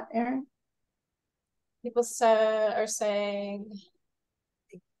chat, Erin? People are saying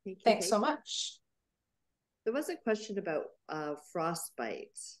thanks so much. There was a question about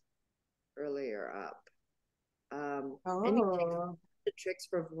frostbite earlier up. Any tricks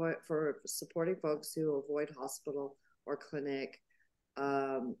for supporting folks who avoid hospital or clinic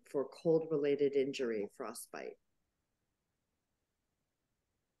for cold-related injury, frostbite?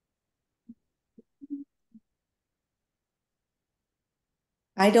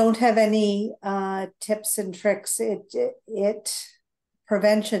 I don't have any tips and tricks.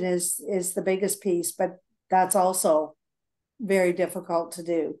 Prevention is the biggest piece, but that's also very difficult to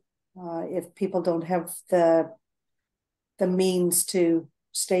do if people don't have the means to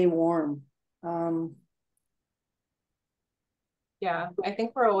stay warm. Yeah, I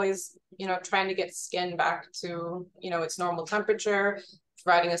think we're always, trying to get skin back to, its normal temperature,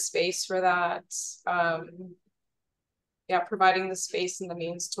 providing a space for that. Yeah, providing the space and the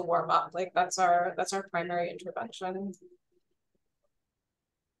means to warm up. Like that's our primary intervention.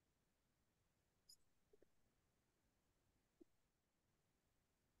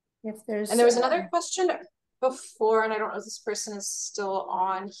 If there's And there was another question before, and I don't know if this person is still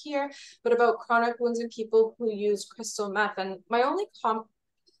on here, but about chronic wounds in people who use crystal meth. And my only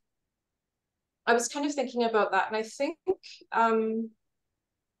I was kind of thinking about that, and I think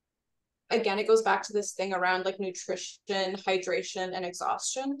again, it goes back to this thing around like nutrition, hydration, and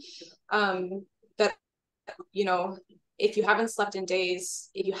exhaustion. That, if you haven't slept in days,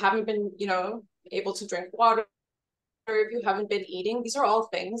 if you haven't been, able to drink water, or if you haven't been eating, these are all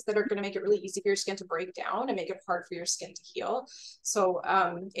things that are going to make it really easy for your skin to break down and make it hard for your skin to heal. So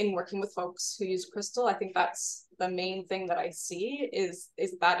in working with folks who use crystal, I think that's the main thing that I see is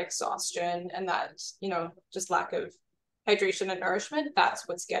that exhaustion and that, just lack of hydration and nourishment. That's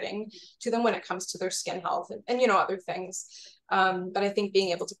what's getting to them when it comes to their skin health and other things. But I think being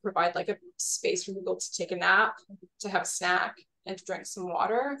able to provide like a space for people to take a nap, to have a snack, and to drink some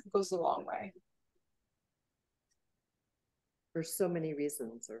water goes a long way. For so many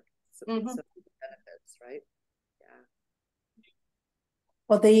reasons, or so many benefits, right? Yeah.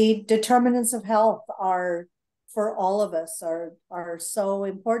 Well, the determinants of health are, for all of us, are so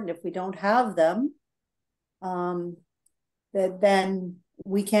important. If we don't have them, then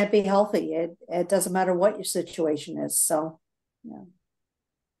we can't be healthy. It doesn't matter what your situation is. So, yeah.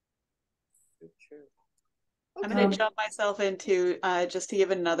 I'm going to jump myself into just to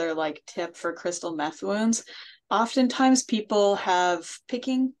give another like tip for crystal meth wounds. Oftentimes people have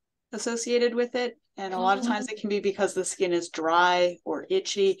picking associated with it. And a lot of times it can be because the skin is dry or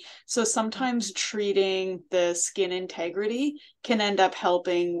itchy. So sometimes treating the skin integrity can end up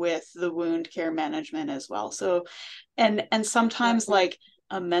helping with the wound care management as well. So, and sometimes like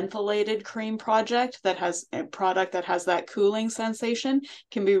a mentholated cream product that has that cooling sensation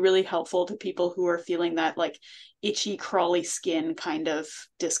can be really helpful to people who are feeling that like itchy, crawly skin kind of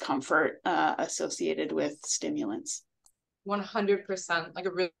discomfort associated with stimulants. 100%, like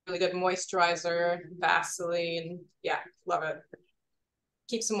a really, really good moisturizer, Vaseline. Yeah, love it.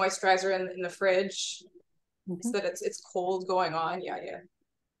 Keep some moisturizer in the fridge so that it's cold going on. Yeah.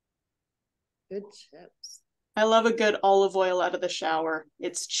 Good tips. I love a good olive oil out of the shower.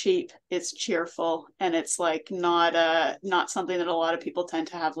 It's cheap, it's cheerful, and it's like not something that a lot of people tend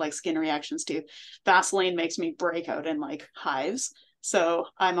to have like skin reactions to. Vaseline makes me break out in like hives. So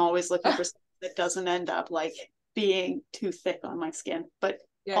I'm always looking for something that doesn't end up like being too thick on my skin. But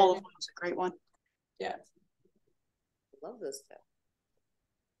olive oil is a great one. Yeah. Love this tip.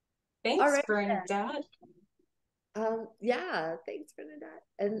 Thanks, all right, Bernadette. Yeah, thanks, Bernadette.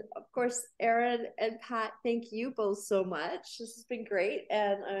 And of course, Erin and Pat, thank you both so much. This has been great,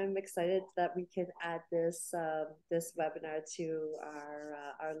 and I'm excited that we can add this this webinar to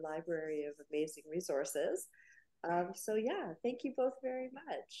our library of amazing resources. So yeah, thank you both very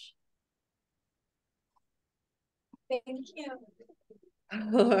much. Thank you.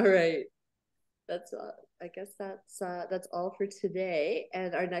 All right. That's I guess that's all for today.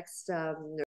 And our next